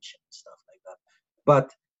prevention and stuff like that.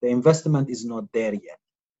 But the investment is not there yet.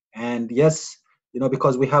 And yes,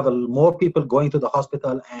 because we have more people going to the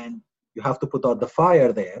hospital and you have to put out the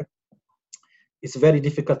fire there, it's very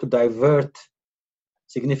difficult to divert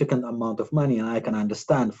significant amount of money, and I can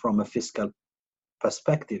understand from a fiscal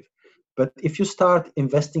perspective. But if you start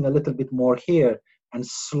investing a little bit more here and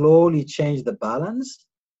slowly change the balance,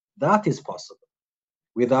 that is possible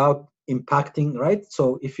without impacting, right?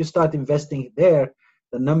 So if you start investing there,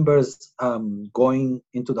 the numbers going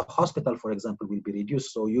into the hospital, for example, will be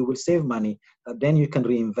reduced. So you will save money that then you can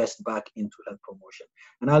reinvest back into health promotion.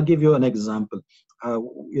 And I'll give you an example.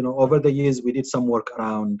 Over the years, we did some work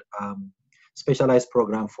around specialized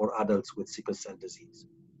program for adults with sickle cell disease.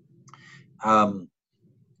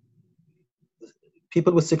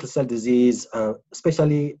 People with sickle cell disease,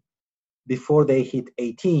 especially before they hit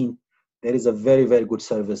 18, there is a very, very good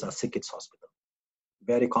service at SickKids Hospital.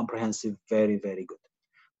 Very comprehensive, very, very good.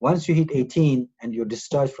 Once you hit 18 and you're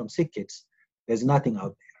discharged from sick kids, there's nothing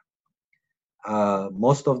out there.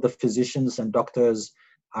 Most of the physicians and doctors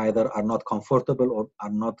either are not comfortable or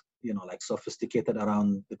are not, like sophisticated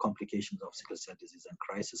around the complications of sickle cell disease and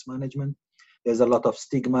crisis management. There's a lot of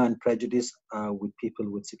stigma and prejudice with people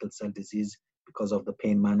with sickle cell disease because of the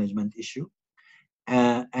pain management issue.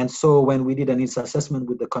 And so when we did a needs assessment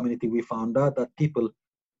with the community, we found out that people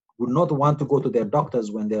would not want to go to their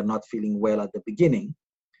doctors when they're not feeling well at the beginning,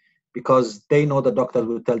 because they know the doctor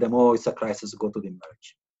will tell them, oh, it's a crisis, go to the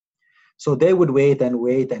emerge. So they would wait and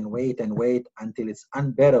wait and wait and wait until it's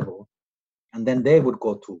unbearable, and then they would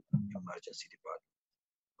go to the emergency department,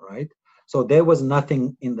 right? So there was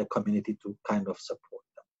nothing in the community to kind of support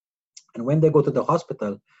them. And when they go to the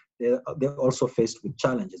hospital, they're also faced with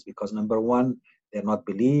challenges because, number one, they're not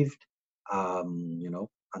believed.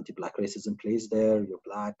 Anti-Black racism plays there. You're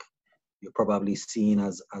Black. You're probably seen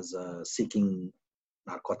as seeking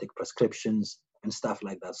narcotic prescriptions and stuff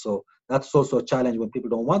like that. So that's also a challenge when people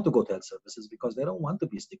don't want to go to health services because they don't want to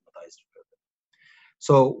be stigmatized.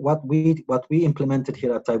 So what we implemented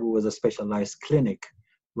here at Taibu was a specialized clinic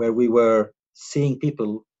where we were seeing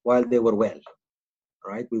people while they were well,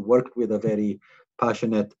 right? We worked with a very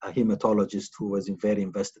passionate hematologist who was very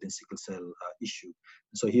invested in sickle cell issue.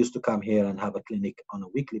 And so he used to come here and have a clinic on a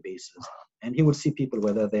weekly basis. And he would see people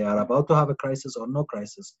whether they are about to have a crisis or no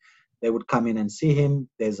crisis. They would come in and see him.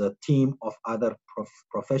 There's a team of other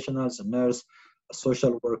professionals, a nurse, a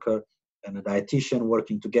social worker, and a dietitian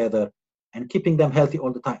working together and keeping them healthy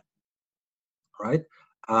all the time, right?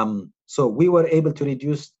 So we were able to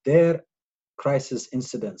reduce their crisis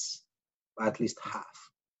incidence by at least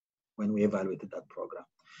half when we evaluated that program.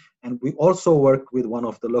 And we also worked with one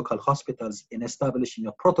of the local hospitals in establishing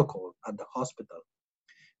a protocol at the hospital,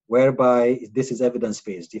 whereby this is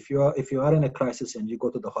evidence-based. If you are in a crisis and you go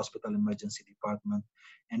to the hospital emergency department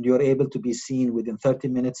and you're able to be seen within 30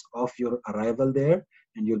 minutes of your arrival there,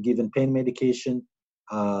 and you're given pain medication,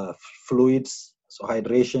 fluids, so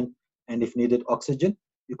hydration, and if needed, oxygen,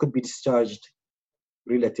 you could be discharged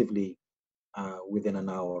relatively within an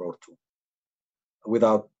hour or two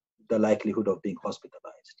without the likelihood of being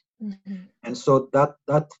hospitalized. Mm-hmm. And so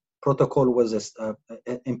that protocol was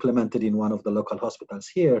implemented in one of the local hospitals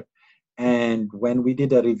here. And when we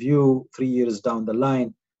did a review 3 years down the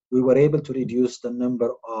line, we were able to reduce the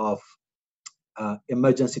number of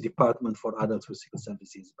emergency department for adults with sickle cell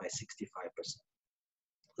disease by 65%.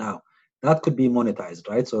 Now, that could be monetized,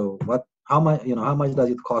 right? So how much does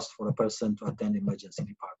it cost for a person to attend emergency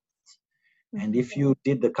departments? And if you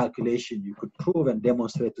did the calculation, you could prove and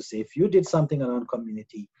demonstrate to say, if you did something around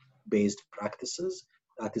community-based practices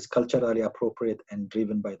that is culturally appropriate and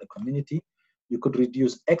driven by the community, you could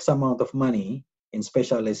reduce X amount of money in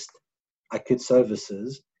specialist acute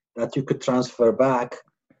services that you could transfer back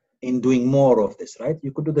in doing more of this, right?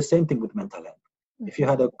 You could do the same thing with mental health. If you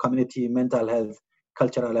had a community mental health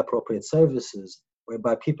culturally appropriate services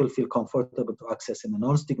whereby people feel comfortable to access in a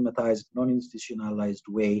non-stigmatized, non-institutionalized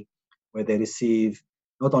way, where they receive,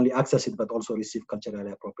 not only access it, but also receive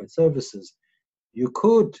culturally appropriate services, you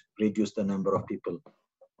could reduce the number of people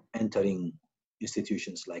entering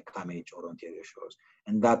institutions like CAMH or Ontario Shores,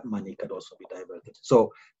 and that money could also be diverted.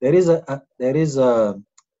 So there is a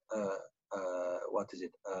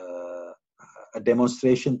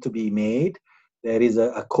demonstration to be made. There is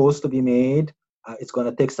a course to be made. It's going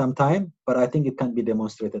to take some time, but I think it can be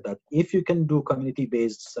demonstrated that if you can do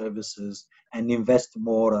community-based services and invest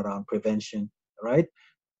more around prevention, right?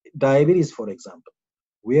 Diabetes, for example,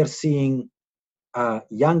 we are seeing a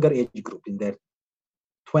younger age group in their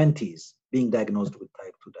 20s being diagnosed with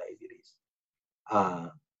type 2 diabetes.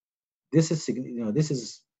 This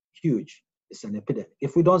is huge. It's an epidemic.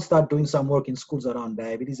 If we don't start doing some work in schools around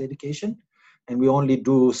diabetes education, and we only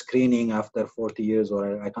do screening after 40 years,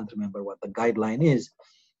 or I can't remember what the guideline is,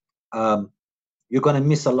 you're going to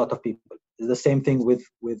miss a lot of people. It's the same thing with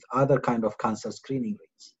other kind of cancer screening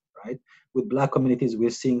rates, right? With Black communities,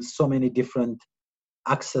 we're seeing so many different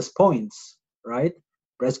access points, right?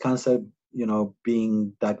 Breast cancer,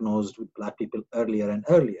 being diagnosed with Black people earlier and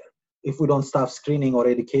earlier. If we don't start screening or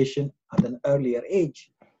education at an earlier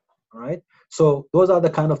age, right? So those are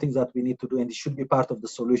the kind of things that we need to do, and it should be part of the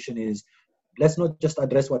solution. Is let's not just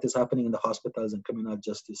address what is happening in the hospitals and criminal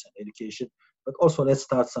justice and education, but also let's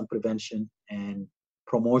start some prevention and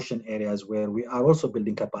promotion areas where we are also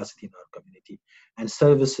building capacity in our community. And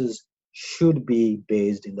services should be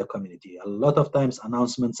based in the community. A lot of times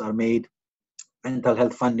announcements are made, mental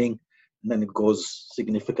health funding, and then it goes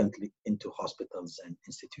significantly into hospitals and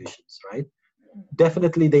institutions, right?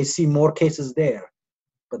 Definitely they see more cases there,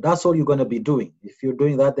 but that's all you're going to be doing. If you're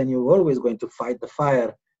doing that, then you're always going to fight the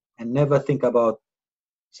fire and never think about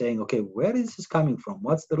saying, okay, where is this coming from?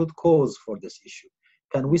 What's the root cause for this issue?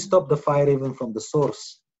 Can we stop the fire even from the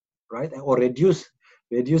source, right? Or reduce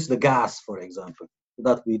the gas, for example, so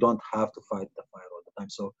that we don't have to fight the fire all the time.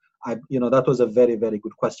 So that was a very, very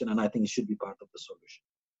good question, and I think it should be part of the solution.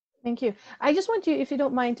 Thank you. I just want you, if you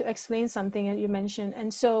don't mind, to explain something that you mentioned,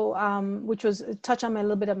 and so which was touch on a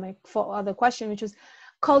little bit of my other question, which was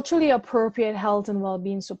culturally appropriate health and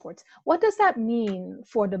well-being supports. What does that mean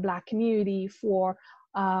for the Black community, for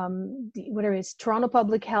whether it's Toronto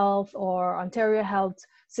Public Health or Ontario Health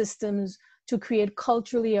Systems, to create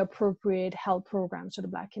culturally appropriate health programs for the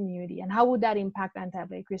Black community? And how would that impact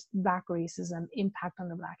anti-Black racism, impact on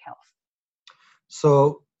the Black health?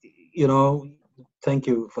 So, thank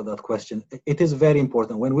you for that question. It is very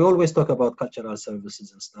important. When we always talk about cultural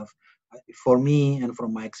services and stuff, for me and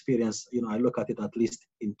from my experience, I look at it at least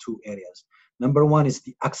in two areas. Number one is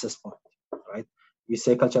the access point, right? We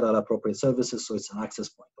say cultural appropriate services, so it's an access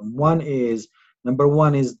point. And number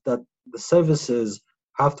one is that the services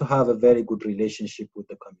have to have a very good relationship with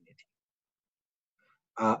the community.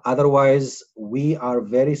 Otherwise, we are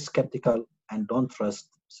very skeptical and don't trust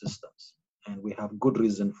systems. And we have good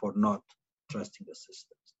reason for not trusting the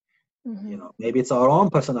systems. Mm-hmm. Maybe it's our own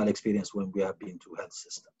personal experience when we have been to health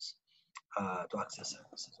systems to access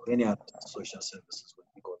services or any other social services when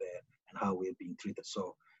we go there and how we're being treated.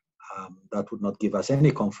 So that would not give us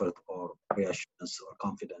any comfort or reassurance or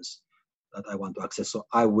confidence that I want to access. So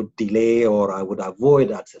I would delay or I would avoid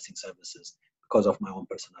accessing services because of my own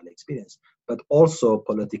personal experience. But also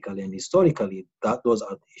politically and historically, those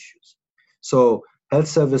are the issues. So health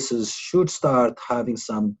services should start having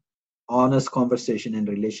some honest conversation and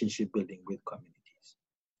relationship building with communities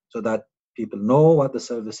so that people know what the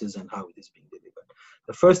service is and how it is being delivered.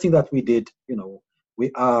 The first thing that we did,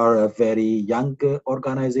 we are a very young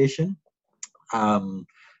organization.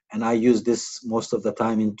 And I use this most of the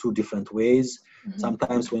time in two different ways. Mm-hmm.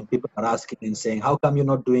 Sometimes when people are asking and saying, how come you're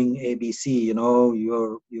not doing ABC?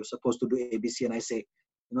 You're supposed to do ABC. And I say,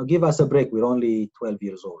 give us a break. We're only 12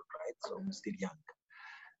 years old, right? So we're still young.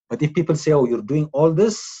 But if people say, oh, you're doing all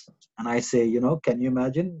this, and I say, can you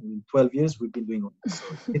imagine? In 12 years, we've been doing all this.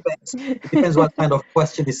 So it depends what kind of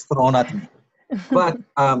question is thrown at me. But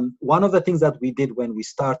one of the things that we did when we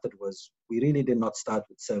started was we really did not start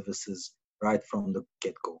with services right from the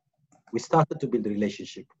get-go. We started to build a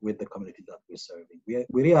relationship with the community that we're serving.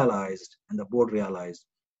 We realized, and the board realized,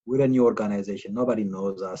 we're a new organization. Nobody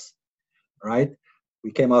knows us, right?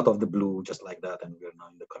 We came out of the blue just like that, and we're now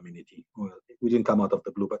in the community. Well, we didn't come out of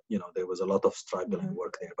the blue, but there was a lot of struggle and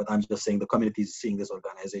work there. But I'm just saying the community is seeing this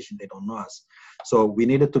organization, they don't know us. So we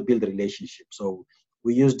needed to build a relationship. So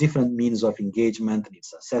we use different means of engagement,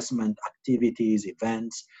 needs assessment, activities,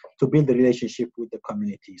 events, to build a relationship with the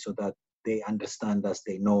community so that they understand us,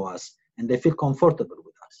 they know us, and they feel comfortable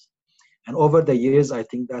with us. And over the years, I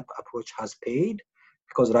think that approach has paid,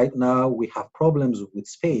 because right now we have problems with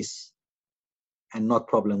space and not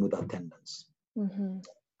problem with attendance.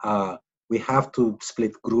 Mm-hmm. We have to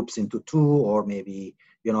split groups into two, or maybe,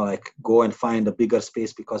 go and find a bigger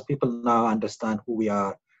space, because people now understand who we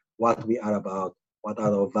are, what we are about, what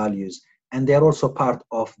are our values, and they're also part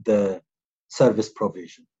of the service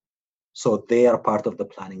provision. So they are part of the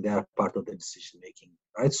planning, they are part of the decision making,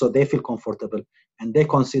 right? So they feel comfortable and they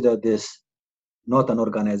consider this not an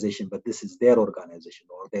organization, but this is their organization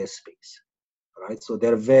or their space, right? So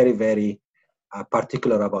they're very, very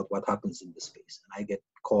particular about what happens in the space. And I get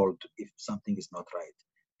called if something is not right.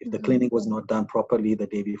 If the cleaning was not done properly the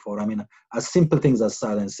day before, as simple things as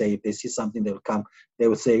silence, say if they see something, they will come, they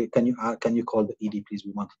will say, can you call the ED, please?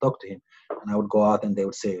 We want to talk to him. And I would go out and they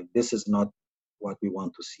would say, this is not what we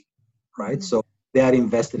want to see, right? Mm-hmm. So they are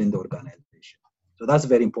invested in the organization. So that's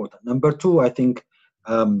very important. Number two, I think,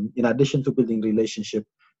 in addition to building relationship,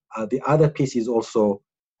 the other piece is also,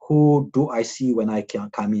 who do I see when I can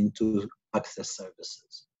come into access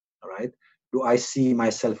services, all right? Do I see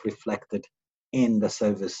myself reflected in the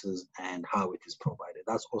services and how it is provided?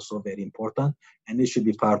 That's also very important, and it should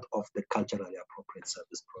be part of the culturally appropriate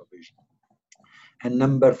service provision. And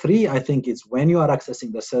number three, I think it's when you are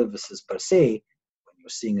accessing the services per se, when you're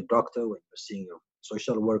seeing a doctor, when you're seeing a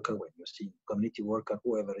social worker, when you're seeing a community worker,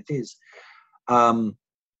 whoever it is,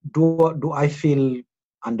 do I feel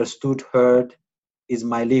understood, heard? Is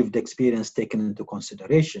my lived experience taken into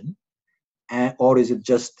consideration? Or is it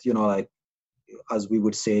just, as we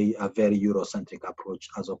would say, a very Eurocentric approach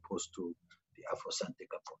as opposed to the Afrocentric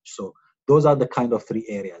approach? So those are the kind of three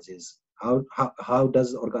areas: is how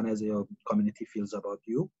does the organization community feels about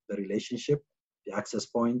you, the relationship, the access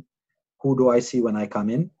point, who do I see when I come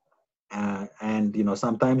in? And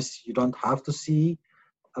sometimes you don't have to see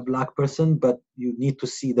a Black person, but you need to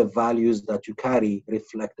see the values that you carry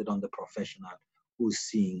reflected on the professional who's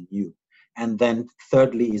seeing you. And then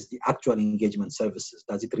thirdly is the actual engagement services.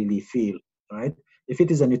 Does it really feel, right? If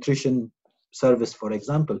it is a nutrition service, for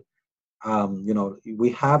example, we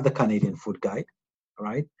have the Canadian food guide,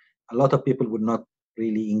 right? A lot of people would not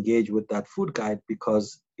really engage with that food guide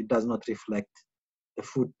because it does not reflect the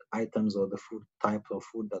food items or the food type of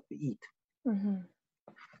food that we eat. Mm-hmm.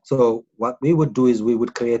 So what we would do is we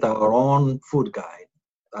would create our own food guide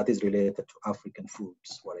that is related to African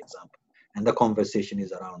foods, for example. And the conversation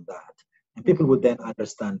is around that. And people would then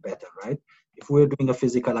understand better, right? If we're doing a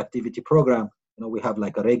physical activity program, we have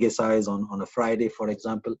like a reggae size on a Friday, for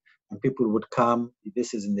example, and people would come,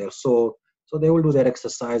 this is in their soul. So they will do their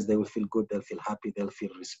exercise, they will feel good, they'll feel happy, they'll feel,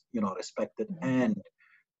 respected and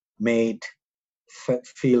made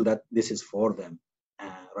feel that this is for them.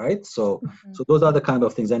 Right? So those are the kind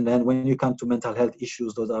of things. And then when you come to mental health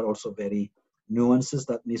issues, those are also very nuances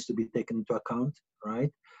that needs to be taken into account, right?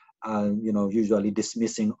 Usually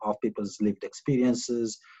dismissing of people's lived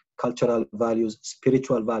experiences, cultural values,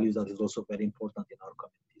 spiritual values, that is also very important in our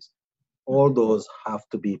communities. All those have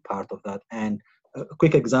to be part of that. And a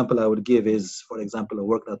quick example I would give is, for example, a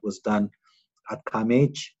work that was done at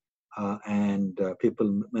CAMH, and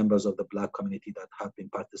members of the Black community that have been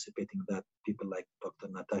participating in that, people like Dr.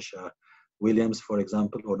 Natasha Williams, for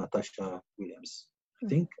example, or Natasha Williams, I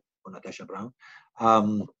think, or Natasha Brown,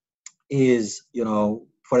 is,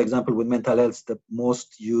 for example, with mental health, the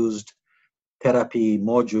most used therapy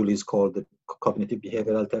module is called the Cognitive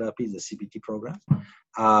Behavioral Therapy, the CBT program.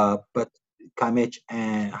 But CAMH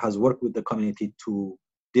has worked with the community to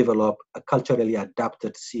develop a culturally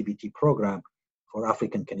adapted CBT program for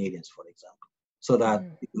African Canadians, for example, so that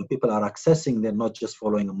people are accessing, they're not just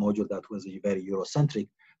following a module that was very Eurocentric,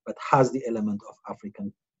 but has the element of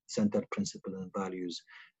African-centered principles and values.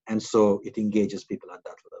 And so it engages people at that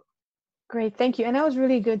level. Great, thank you. And that was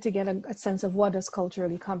really good to get a sense of what does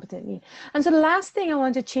culturally competent mean. And so the last thing I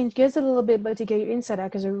want to change gears a little bit, but to get your insight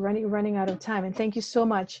out, because we're running out of time. And thank you so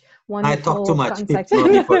much. Wonderful I talk too much. context. People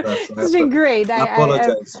know me for that, so it's been great. I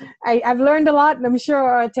apologize. I've learned a lot, and I'm sure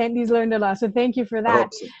our attendees learned a lot. So thank you for that.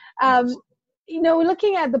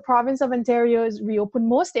 Looking at the province of Ontario has reopened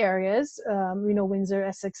most areas. Windsor,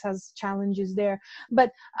 Essex has challenges there, but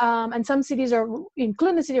and some cities are,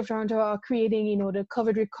 including the city of Toronto, are creating, the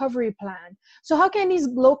COVID recovery plan. So how can these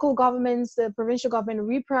local governments, the provincial government,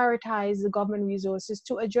 reprioritize the government resources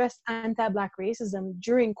to address anti-Black racism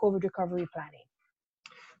during COVID recovery planning?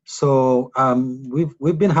 So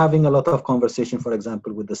we've been having a lot of conversation, for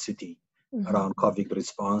example, with the city around COVID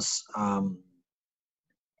response.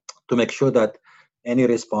 To make sure that any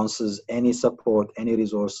responses, any support, any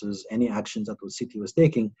resources, any actions that the city was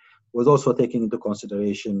taking was also taking into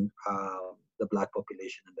consideration the Black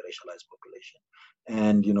population and the racialized population.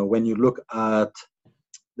 And, when you look at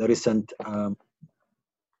the recent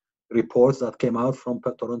reports that came out from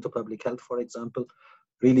Toronto Public Health, for example,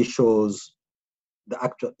 really shows the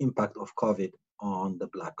actual impact of COVID on the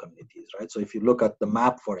Black communities, right? So if you look at the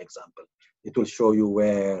map, for example, it will show you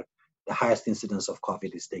where the highest incidence of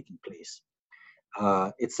COVID is taking place.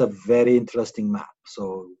 It's a very interesting map.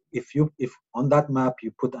 So if on that map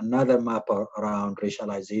you put another map around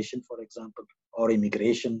racialization, for example, or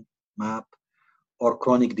immigration map, or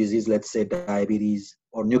chronic disease, let's say diabetes,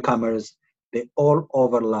 or newcomers, they all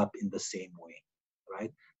overlap in the same way,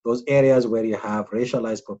 right? Those areas where you have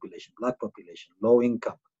racialized population, Black population, low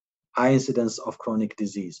income, high incidence of chronic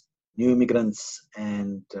disease, new immigrants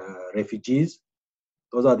and refugees,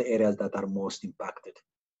 those are the areas that are most impacted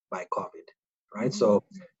by COVID, right? So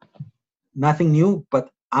nothing new, but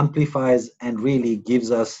amplifies and really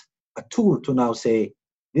gives us a tool to now say,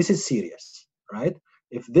 this is serious, right?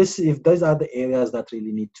 If those are the areas that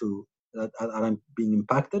really that are being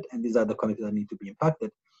impacted, and these are the communities that need to be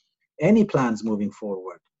impacted, any plans moving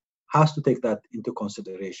forward has to take that into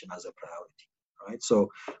consideration as a priority, right?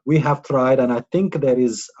 So we have tried, and I think there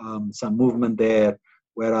is some movement there,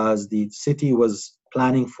 whereas the city was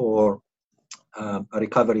planning for a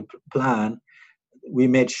recovery plan. We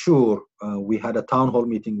made sure we had a town hall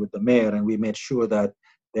meeting with the mayor, and we made sure that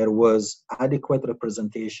there was adequate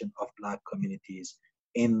representation of Black communities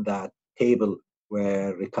in that table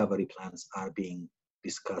where recovery plans are being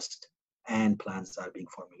discussed and plans are being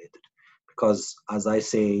formulated. Because as I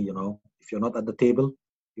say, if you're not at the table,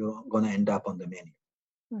 you're going to end up on the menu,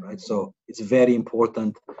 right? So it's very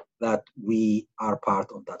important that we are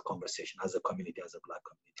part of that conversation as a community, as a Black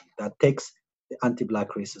community, that takes the anti-Black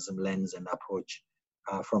racism lens and approach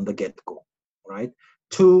from the get-go, right?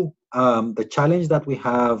 Two, the challenge that we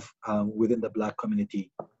have within the Black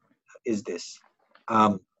community is this.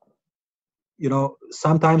 You know,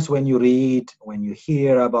 sometimes when you read, when you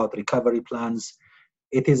hear about recovery plans,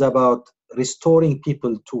 it is about restoring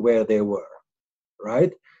people to where they were,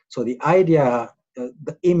 right? So the idea,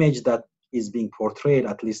 the image that is being portrayed,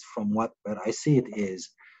 at least from where I see it, is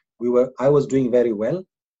I was doing very well,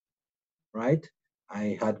 right?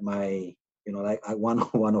 I had my, you know, like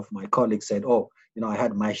one of my colleagues said, oh, you know, I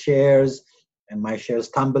had my shares and my shares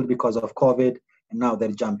tumbled because of COVID, and now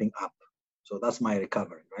they're jumping up. So that's my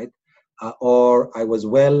recovery, right? Or I was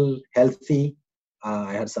well, healthy.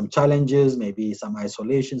 I had some challenges, maybe some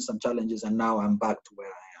isolation, some challenges, and now I'm back to where I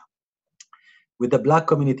am. With the Black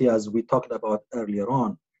community, as we talked about earlier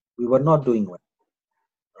on, we were not doing well,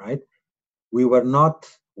 right? We were not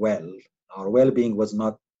well. Our well-being was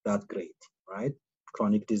not that great, right?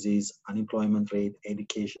 Chronic disease, unemployment rate,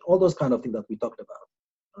 education, all those kind of things that we talked about,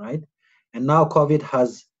 right? And now COVID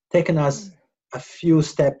has taken us a few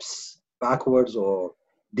steps backwards or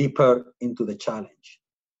deeper into the challenge,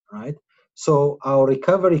 right? So our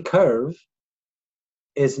recovery curve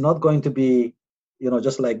is not going to be, you know,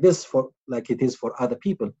 just like this for like it is for other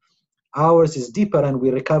people. Ours is deeper, and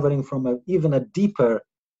we're recovering from even a deeper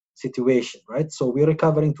situation, right? So we're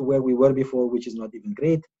recovering to where we were before, which is not even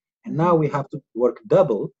great. And now we have to work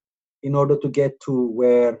double in order to get to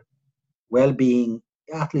where well-being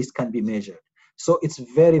at least can be measured. So it's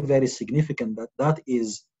very, very significant that that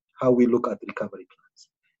is how we look at recovery plans.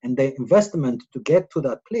 And the investment to get to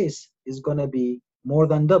that place is going to be more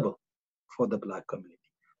than double for the Black community.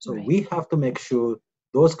 So we have to make sure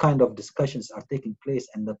those kind of discussions are taking place,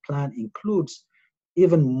 and the plan includes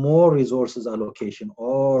even more resources allocation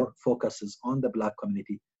or focuses on the Black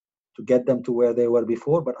community to get them to where they were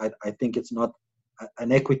before. But I think it's not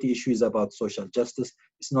an equity issue, is about social justice.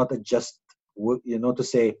 It's not a just, you know, to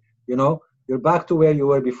say, you know, you're back to where you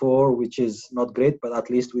were before, which is not great, but at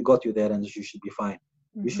least we got you there and you should be fine.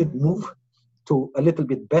 We should move to a little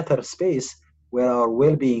bit better space where our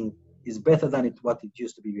well-being is better than what it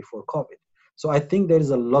used to be before COVID. So I think there is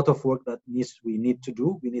a lot of work that we need to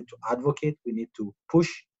do. We need to advocate. We need to push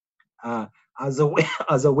as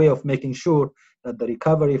a way of making sure that the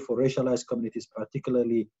recovery for racialized communities,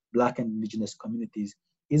 particularly Black and Indigenous communities,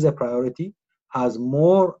 is a priority, has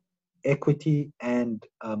more equity and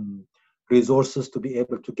resources to be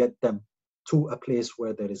able to get them to a place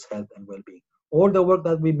where there is health and well-being. All the work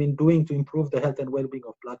that we've been doing to improve the health and well-being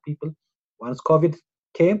of Black people, once COVID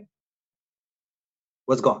came,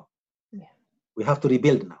 was gone. Yeah. We have to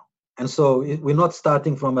rebuild now. And so we're not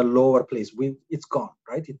starting from a lower place. It's gone,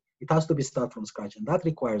 right? It has to be started from scratch. And that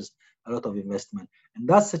requires a lot of investment. And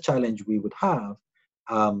that's a challenge we would have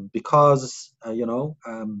because,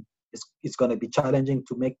 it's going to be challenging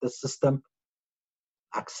to make the system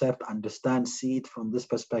accept, understand, see it from this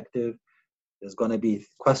perspective. There's going to be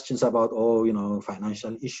questions about,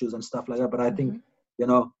 financial issues and stuff like that. But I think,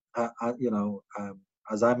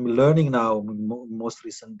 as I'm learning now in most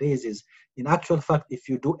recent days, is in actual fact, if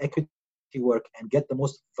you do equity work and get the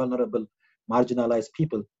most vulnerable, marginalized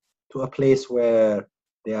people to a place where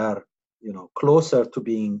they are, closer to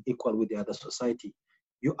being equal with the other society,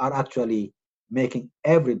 you are actually making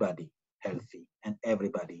everybody healthy and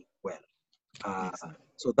everybody well.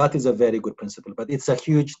 So that is a very good principle, but it's a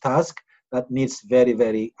huge task that needs very,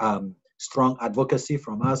 very strong advocacy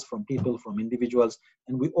from us, from people, from individuals,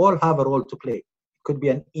 and we all have a role to play. It could be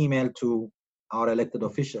an email to our elected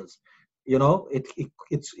officials.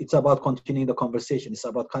 It's about continuing the conversation. It's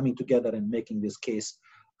about coming together and making this case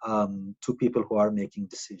to people who are making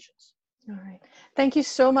decisions. All right. Thank you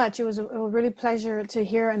so much. It was a really pleasure to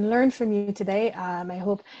hear and learn from you today. I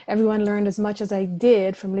hope everyone learned as much as I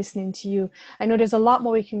did from listening to you. I know there's a lot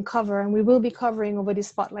more we can cover, and we will be covering over the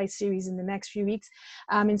Spotlight series in the next few weeks.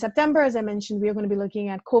 In September, as I mentioned, we are going to be looking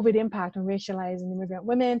at COVID impact on racialized and immigrant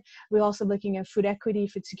women. We're also looking at food equity,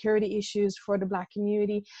 food security issues for the Black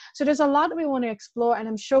community. So there's a lot that we want to explore, and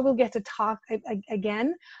I'm sure we'll get to talk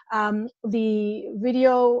again. The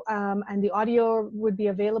video and the audio would be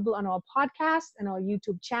available on our podcast and our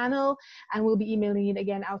YouTube channel, and we'll be emailing it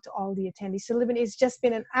again out to all the attendees. So Libin, it's just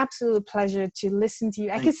been an absolute pleasure to listen to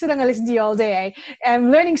you. I could sit down and listen to you all day.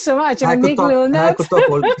 I'm learning so much, and I'm making little notes. I could talk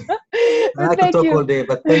all day. I could talk all day,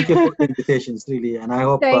 but thank you for the invitations, really. And I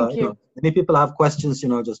hope many people have questions,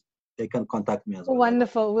 just they can contact me as well.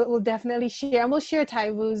 Wonderful. We'll definitely share, and we'll share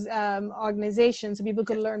Taiwo's organization so people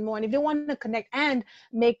can learn more. And if they want to connect and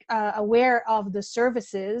make aware of the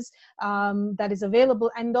services that is available,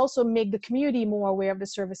 and also make the community more aware of the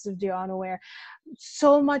services they are unaware,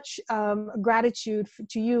 so much gratitude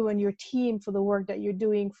to you and your team for the work that you're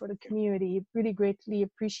doing for the community. Really greatly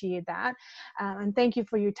appreciate that. And thank you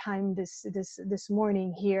for your time this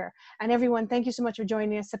morning here. And everyone, thank you so much for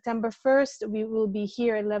joining us. September 1st, we will be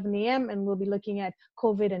here at 11 a.m. and we'll be looking at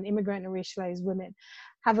COVID and immigrant and racialized women.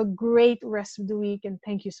 Have a great rest of the week, and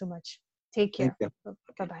thank you so much. Take care. Thank you.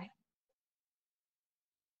 Bye-bye.